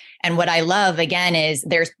 And what I love, again, is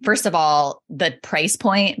first of all, the price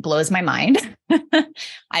point blows my mind.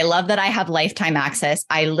 I love that I have lifetime access.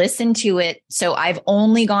 I listen to it. So I've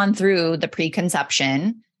only gone through the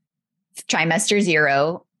preconception, trimester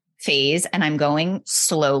 0 phase, and I'm going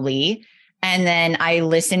slowly. And then I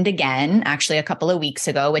listened again, actually a couple of weeks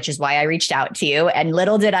ago, which is why I reached out to you. And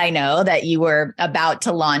little did I know that you were about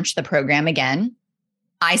to launch the program again.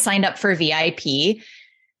 I signed up for VIP,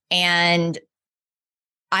 and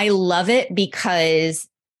I love it because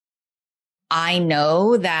I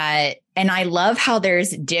know that, and I love how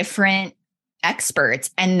there's different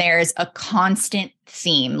experts and there's a constant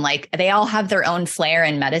theme. Like, they all have their own flair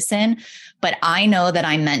in medicine, but I know that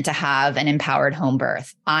I'm meant to have an empowered home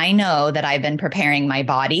birth. I know that I've been preparing my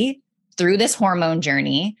body through this hormone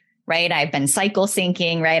journey, right? I've been cycle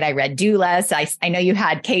syncing, right? I read doulas. I know you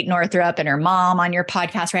had Kate Northrup and her mom on your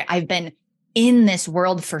podcast, right? I've been in this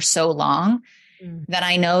world for so long that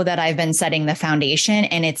I know that I've been setting the foundation,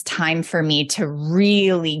 and it's time for me to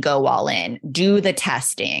really go all in, do the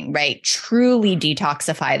testing, right? Truly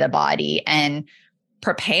detoxify the body and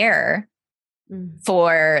prepare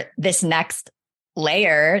for this next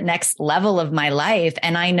level of my life.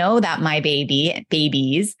 And I know that my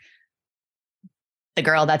babies, the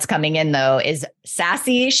girl that's coming in though, is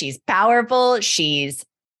sassy. She's powerful. She's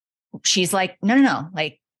like, no,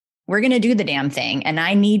 like, we're going to do the damn thing. And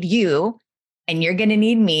I need you, and you're going to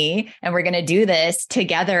need me, and we're going to do this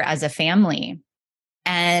together as a family.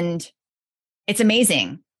 And it's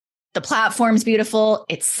amazing. The platform's beautiful.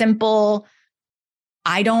 It's simple.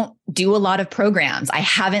 I don't do a lot of programs. I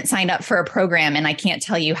haven't signed up for a program, and I can't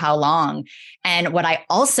tell you how long. And what I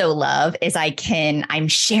also love is I'm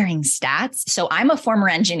sharing stats. So I'm a former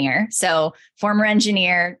engineer.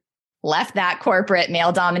 Left that corporate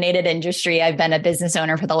male dominated industry. I've been a business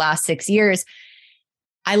owner for the last 6 years.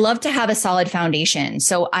 I love to have a solid foundation.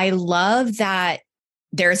 So I love that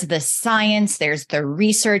there's the science, there's the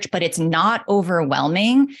research, but it's not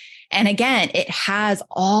overwhelming. And again, it has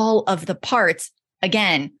all of the parts.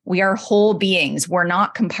 Again, we are whole beings. We're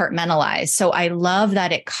not compartmentalized. So I love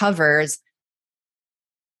that it covers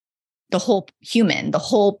the whole human, the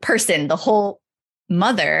whole person, the whole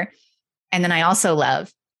mother. And then I also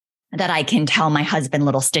love that I can tell my husband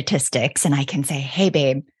little statistics and I can say, hey,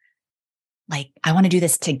 babe, like, I want to do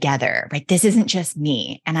this together, right? This isn't just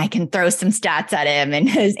me. And I can throw some stats at him and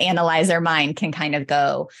his analyzer mind can kind of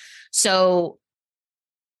go. So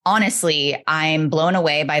honestly, I'm blown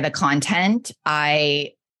away by the content.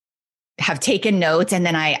 I have taken notes and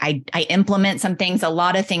then I implement some things, a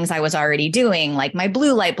lot of things I was already doing, like my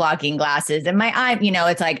blue light blocking glasses and my eye,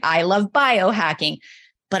 it's like, I love biohacking.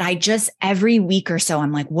 But I just every week or so,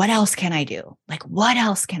 I'm like, what else can I do? Like, what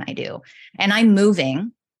else can I do? And I'm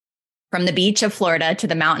moving from the beach of Florida to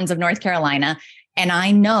the mountains of North Carolina. And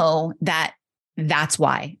I know that that's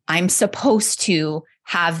why I'm supposed to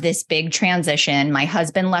have this big transition. My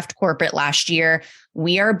husband left corporate last year.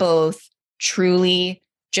 We are both truly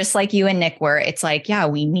just like you and Nick were. It's like, yeah,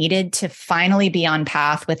 we needed to finally be on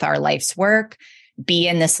path with our life's work, be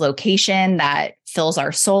in this location that fills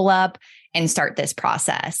our soul up, and start this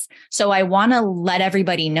process. So I want to let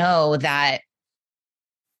everybody know that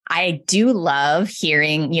I do love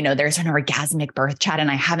hearing, there's an orgasmic birth chat and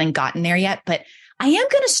I haven't gotten there yet, but I am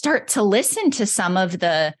going to start to listen to some of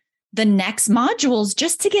the next modules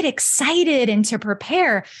just to get excited and to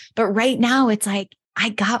prepare. But right now it's like, I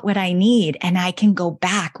got what I need and I can go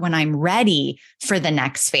back when I'm ready for the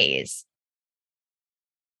next phase.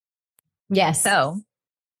 Yes. So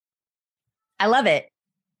I love it.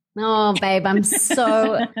 Oh, babe, I'm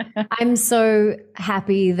so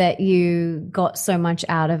happy that you got so much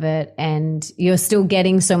out of it and you're still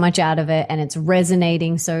getting so much out of it and it's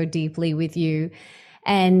resonating so deeply with you.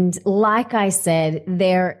 And like I said,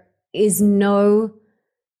 there is no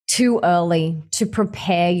too early to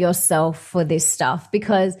prepare yourself for this stuff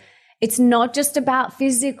because it's not just about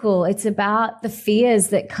physical. It's about the fears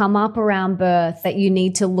that come up around birth that you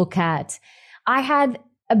need to look at. I had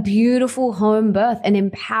a beautiful home birth, an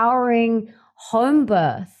empowering home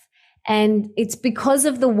birth. And it's because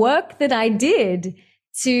of the work that I did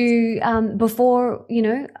to before,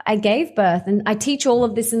 I gave birth. And I teach all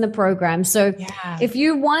of this in the program. So if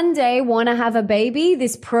you one day want to have a baby,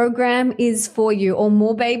 this program is for you, or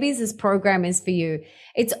more babies, this program is for you.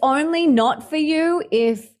 It's only not for you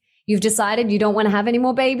if you've decided you don't want to have any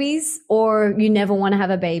more babies or you never want to have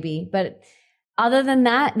a baby. But other than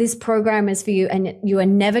that, this program is for you, and you are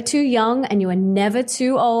never too young and you are never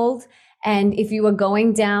too old. And if you are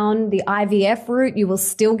going down the IVF route, you will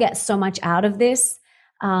still get so much out of this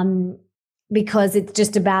because it's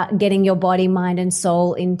just about getting your body, mind, and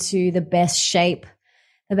soul into the best shape,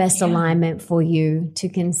 the best alignment for you to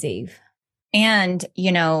conceive. And,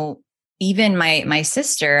 even my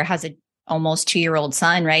sister has a almost 2-year-old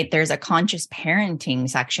son, right? There's a conscious parenting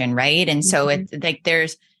section, right? And so it's like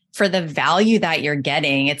for the value that you're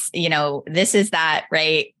getting, it's, this is that,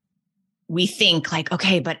 right? We think like,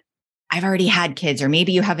 okay, but I've already had kids, or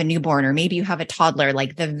maybe you have a newborn, or maybe you have a toddler,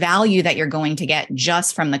 like the value that you're going to get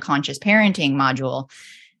just from the conscious parenting module,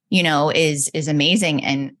 is amazing.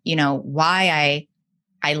 And, why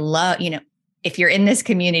I love, if you're in this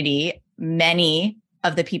community, many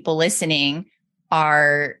of the people listening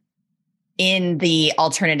are in the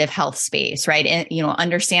alternative health space, right? And,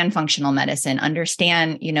 understand functional medicine,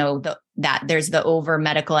 understand, that there's the over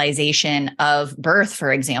medicalization of birth,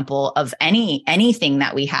 for example, of anything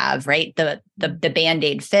that we have, right? The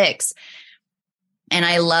Band-Aid fix. And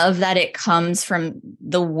I love that it comes from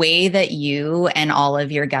the way that you and all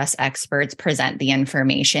of your guest experts present the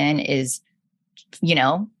information is,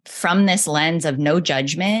 from this lens of no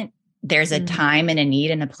judgment. There's a time and a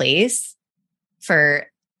need and a place for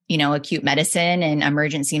acute medicine and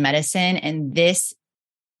emergency medicine. And this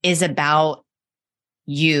is about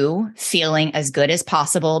you feeling as good as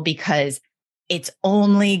possible because it's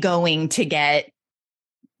only going to get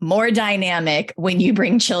more dynamic when you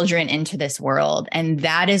bring children into this world. And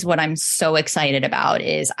that is what I'm so excited about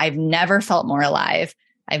is I've never felt more alive.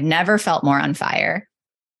 I've never felt more on fire.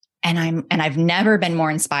 And I've never been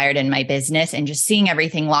more inspired in my business and just seeing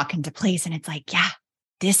everything lock into place. And it's like, yeah,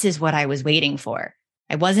 this is what I was waiting for.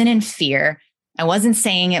 I wasn't in fear. I wasn't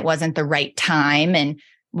saying it wasn't the right time and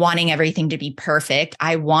wanting everything to be perfect.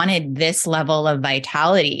 I wanted this level of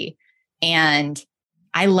vitality. And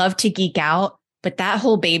I love to geek out, but that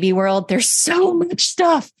whole baby world, there's so much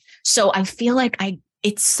stuff. So I feel like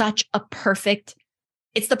it's the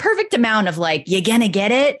perfect amount of like, you're going to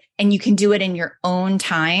get it and you can do it in your own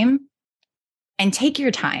time. And take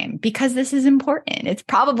your time because this is important. It's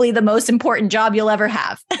probably the most important job you'll ever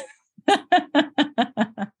have.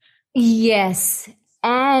 Yes.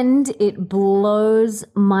 And it blows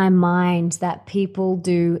my mind that people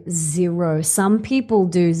do zero. Some people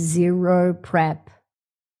do zero prep.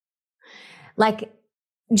 Like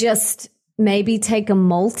just maybe take a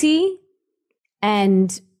multi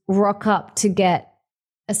and rock up to get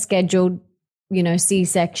a scheduled,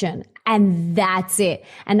 C-section. And that's it.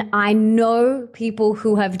 And I know people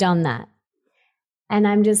who have done that. And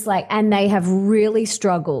I'm just like, and they have really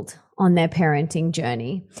struggled on their parenting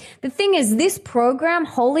journey. The thing is, this program,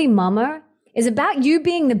 Holy Mama, is about you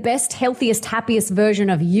being the best, healthiest, happiest version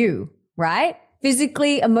of you, right?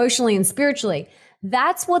 Physically, emotionally, and spiritually.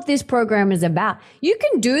 That's what this program is about. You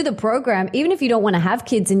can do the program even if you don't want to have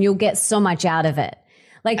kids, and you'll get so much out of it.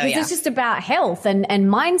 Like, this is just about health and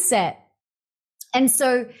mindset. And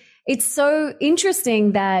so it's so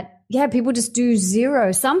interesting that, people just do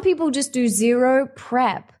zero. Some people just do zero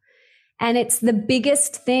prep. And it's the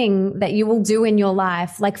biggest thing that you will do in your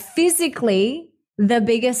life. Like, physically, the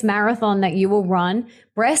biggest marathon that you will run.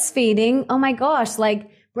 Breastfeeding, oh my gosh,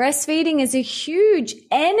 like, breastfeeding is a huge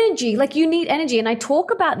energy. Like, you need energy. And I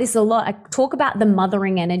talk about this a lot. I talk about the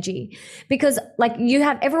mothering energy, because like,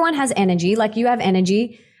 everyone has energy. Like, you have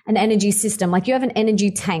energy, an energy system. Like, you have an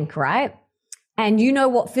energy tank, right? And you know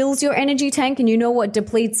what fills your energy tank and you know what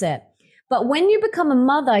depletes it. But when you become a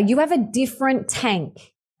mother, you have a different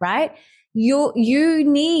tank, right? You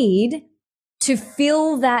need to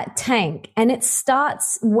fill that tank. And it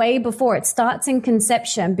starts way before. It starts in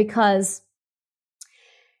conception, because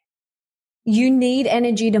you need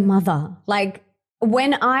energy to mother. Like,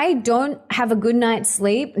 when I don't have a good night's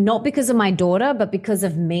sleep, not because of my daughter, but because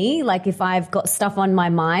of me, like if I've got stuff on my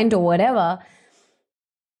mind or whatever,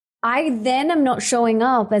 I then am not showing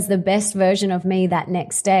up as the best version of me that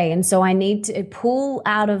next day. And so I need to pull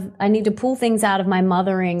things out of my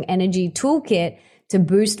mothering energy toolkit to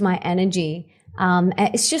boost my energy.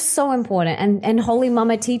 It's just so important. And Holy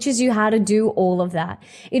Mama teaches you how to do all of that.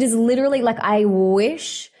 It is literally like, I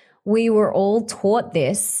wish we were all taught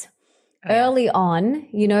this early on,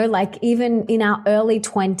 like even in our early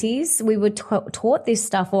 20s, we were taught this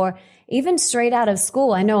stuff, or even straight out of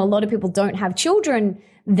school. I know a lot of people don't have children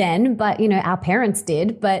then, but our parents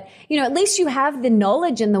did. But at least you have the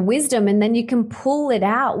knowledge and the wisdom, and then you can pull it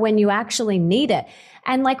out when you actually need it.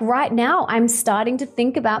 And like right now, I'm starting to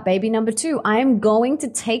think about baby number 2. I am going to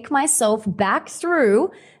take myself back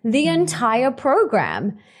through the entire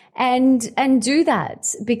program and do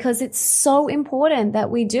that, because it's so important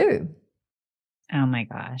that we do. Oh my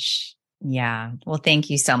gosh. Yeah. Well, thank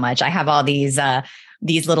you so much. I have all these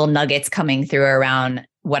little nuggets coming through around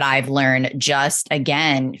what I've learned, just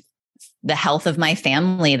again, the health of my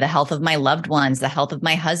family, the health of my loved ones, the health of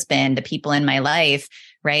my husband, the people in my life.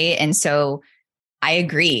 Right. And so I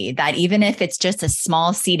agree that even if it's just a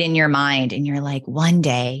small seed in your mind and you're like, one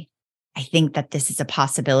day, I think that this is a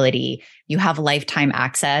possibility, you have lifetime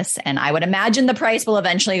access. And I would imagine the price will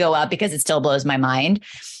eventually go up, because it still blows my mind.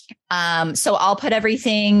 So I'll put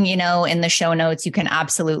everything, in the show notes. You can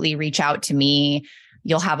absolutely reach out to me.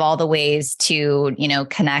 You'll have all the ways to,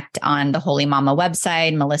 connect on the Holy Mama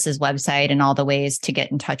website, Melissa's website, and all the ways to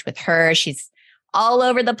get in touch with her. She's all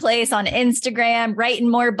over the place on Instagram,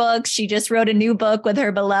 writing more books. She just wrote a new book with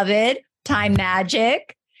her beloved, Time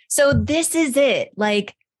Magic. So this is it.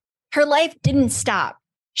 Like, her life didn't stop.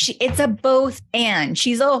 It's a both and.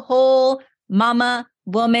 She's a whole mama,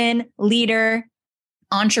 woman, leader,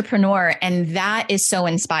 entrepreneur. And that is so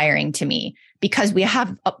inspiring to me, because we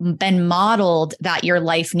have been modeled that your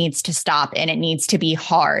life needs to stop and it needs to be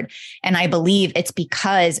hard. And I believe it's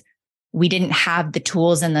because we didn't have the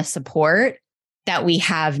tools and the support that we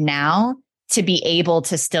have now to be able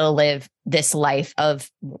to still live this life of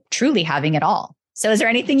truly having it all. So is there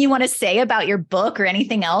anything you want to say about your book or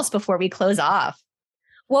anything else before we close off?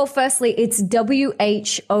 Well, firstly, it's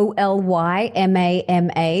WHOLYMAMA,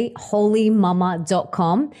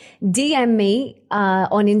 holymama.com. DM me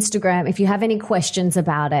on Instagram if you have any questions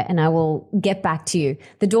about it, and I will get back to you.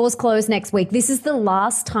 The doors close next week. This is the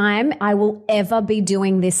last time I will ever be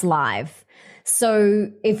doing this live.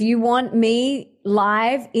 So if you want me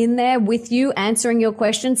live in there with you answering your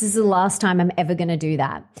questions, this is the last time I'm ever going to do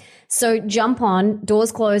that. So jump on.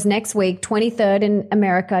 Doors close next week, 23rd in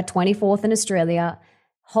America, 24th in Australia.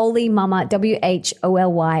 Holy Mama,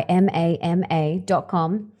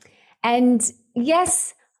 WHOLYMAMA.com. And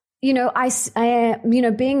yes,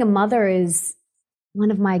 being a mother is one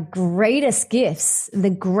of my greatest gifts, the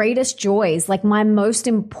greatest joys, like my most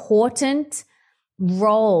important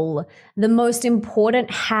role, the most important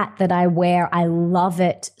hat that I wear. I love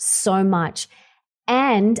it so much.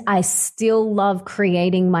 And I still love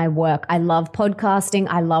creating my work. I love podcasting.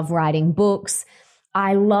 I love writing books.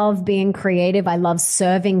 I love being creative. I love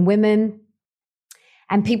serving women.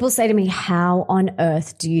 And people say to me, how on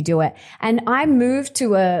earth do you do it? And I moved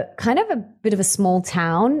to a kind of a bit of a small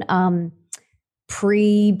town,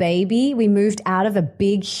 pre-baby. We moved out of a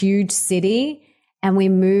big, huge city and we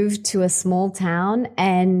moved to a small town,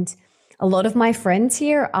 and a lot of my friends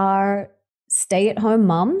here are stay-at-home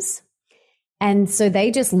moms. And so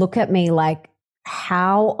they just look at me like,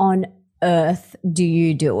 how on earth do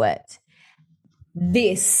you do it?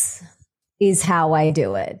 This is how I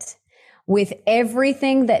do it. With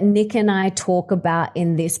everything that Nick and I talk about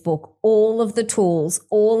in this book, all of the tools,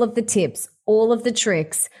 all of the tips, all of the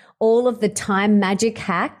tricks, all of the time magic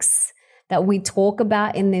hacks that we talk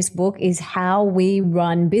about in this book is how we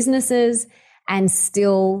run businesses and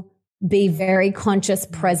still be very conscious,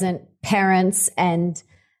 present parents and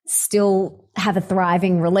still have a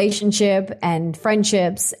thriving relationship and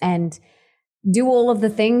friendships and do all of the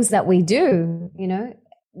things that we do. You know,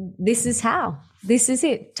 this is how. This is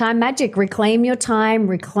it. Time magic. Reclaim your time,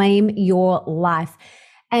 reclaim your life.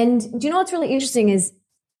 And do you know what's really interesting is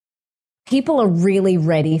people are really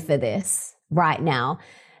ready for this right now.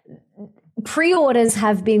 Pre-orders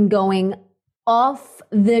have been going off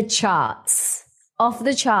the charts.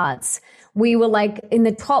 We were like in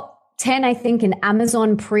the top 10, I think, in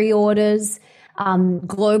Amazon pre-orders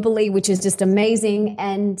globally, which is just amazing.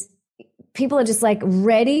 And people are just like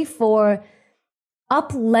ready for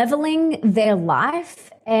up-leveling their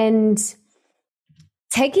life and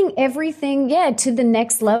taking everything, to the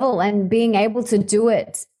next level and being able to do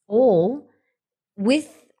it all with,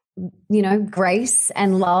 you know, grace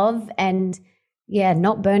and love and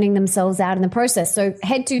not burning themselves out in the process. So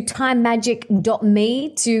head to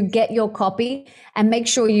timemagic.me to get your copy and make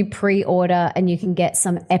sure you pre-order, and you can get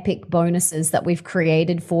some epic bonuses that we've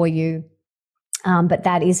created for you. But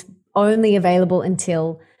that is only available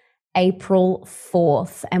until April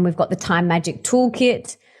 4th. And we've got the Time Magic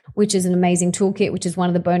Toolkit, which is an amazing toolkit, which is one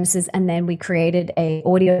of the bonuses. And then we created a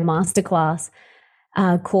audio masterclass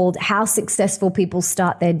called How Successful People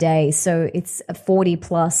Start Their Day. So it's 40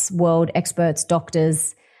 plus world experts,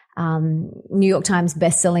 doctors, New York Times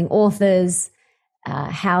bestselling authors,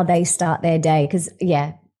 how they start their day. Because,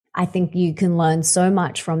 I think you can learn so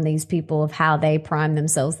much from these people of how they prime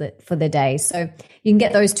themselves for the day. So you can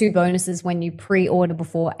get those two bonuses when you pre-order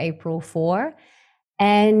before April 4.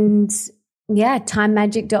 And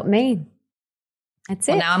timemagic.me. That's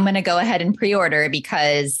it. Well, now I'm going to go ahead and pre-order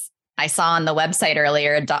because I saw on the website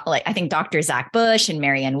earlier, I think Dr. Zach Bush and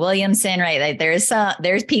Marianne Williamson, right? Like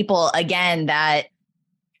there's people again that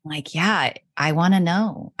like, I want to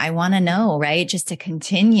know, right? Just to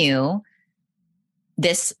continue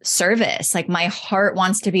this service. Like my heart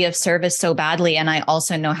wants to be of service so badly. And I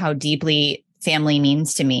also know how deeply family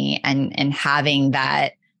means to me and having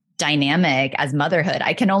that dynamic as motherhood.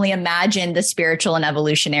 I can only imagine the spiritual and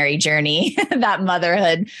evolutionary journey that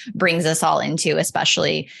motherhood brings us all into,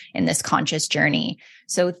 especially in this conscious journey.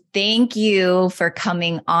 So thank you for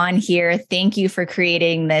coming on here. Thank you for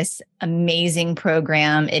creating this amazing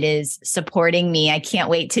program. It is supporting me. I can't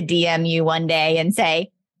wait to DM you one day and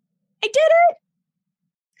say, I did it.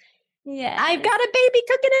 Yeah, I've got a baby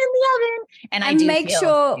cooking in the oven. And I do make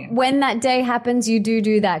sure when that day happens, you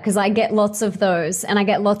do that, because I get lots of those and I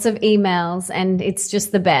get lots of emails and it's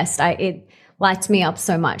just the best. It lights me up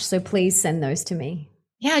so much. So please send those to me.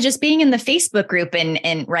 Yeah, just being in the Facebook group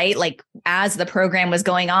and right, like as the program was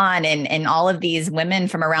going on and all of these women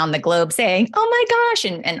from around the globe saying, oh my gosh,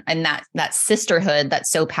 and that sisterhood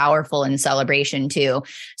that's so powerful in celebration too.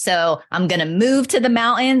 So I'm going to move to the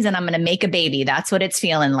mountains and I'm going to make a baby. That's what it's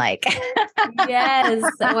feeling like. Yes.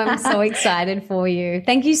 So I'm so excited for you.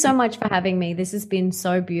 Thank you so much for having me. This has been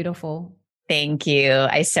so beautiful. Thank you.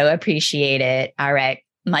 I so appreciate it. All right.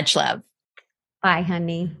 Much love. Bye,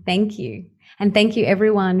 honey. Thank you. And thank you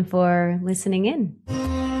everyone for listening in.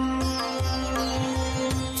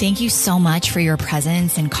 Thank you so much for your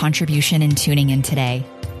presence and contribution in tuning in today.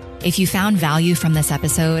 If you found value from this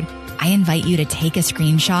episode, I invite you to take a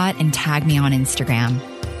screenshot and tag me on Instagram.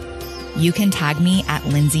 You can tag me at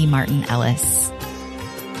Lindsay Martin Ellis.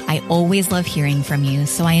 I always love hearing from you,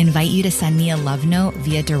 so I invite you to send me a love note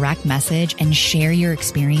via direct message and share your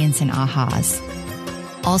experience and ahas.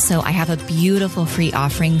 Also, I have a beautiful free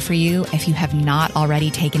offering for you if you have not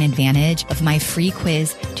already taken advantage of my free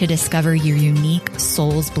quiz to discover your unique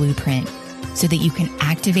soul's blueprint so that you can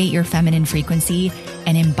activate your feminine frequency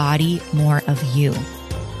and embody more of you.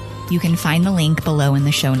 You can find the link below in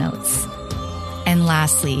the show notes. And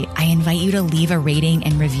lastly, I invite you to leave a rating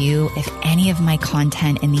and review if any of my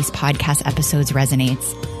content in these podcast episodes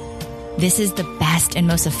resonates. This is the best and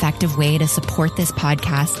most effective way to support this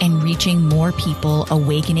podcast and reaching more people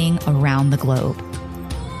awakening around the globe.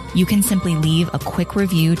 You can simply leave a quick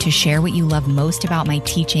review to share what you love most about my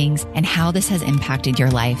teachings and how this has impacted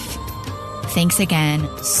your life. Thanks again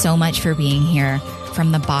so much for being here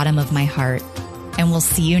from the bottom of my heart. And we'll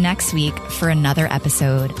see you next week for another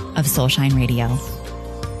episode of Soulshine Radio.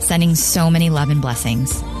 Sending so many love and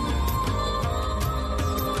blessings.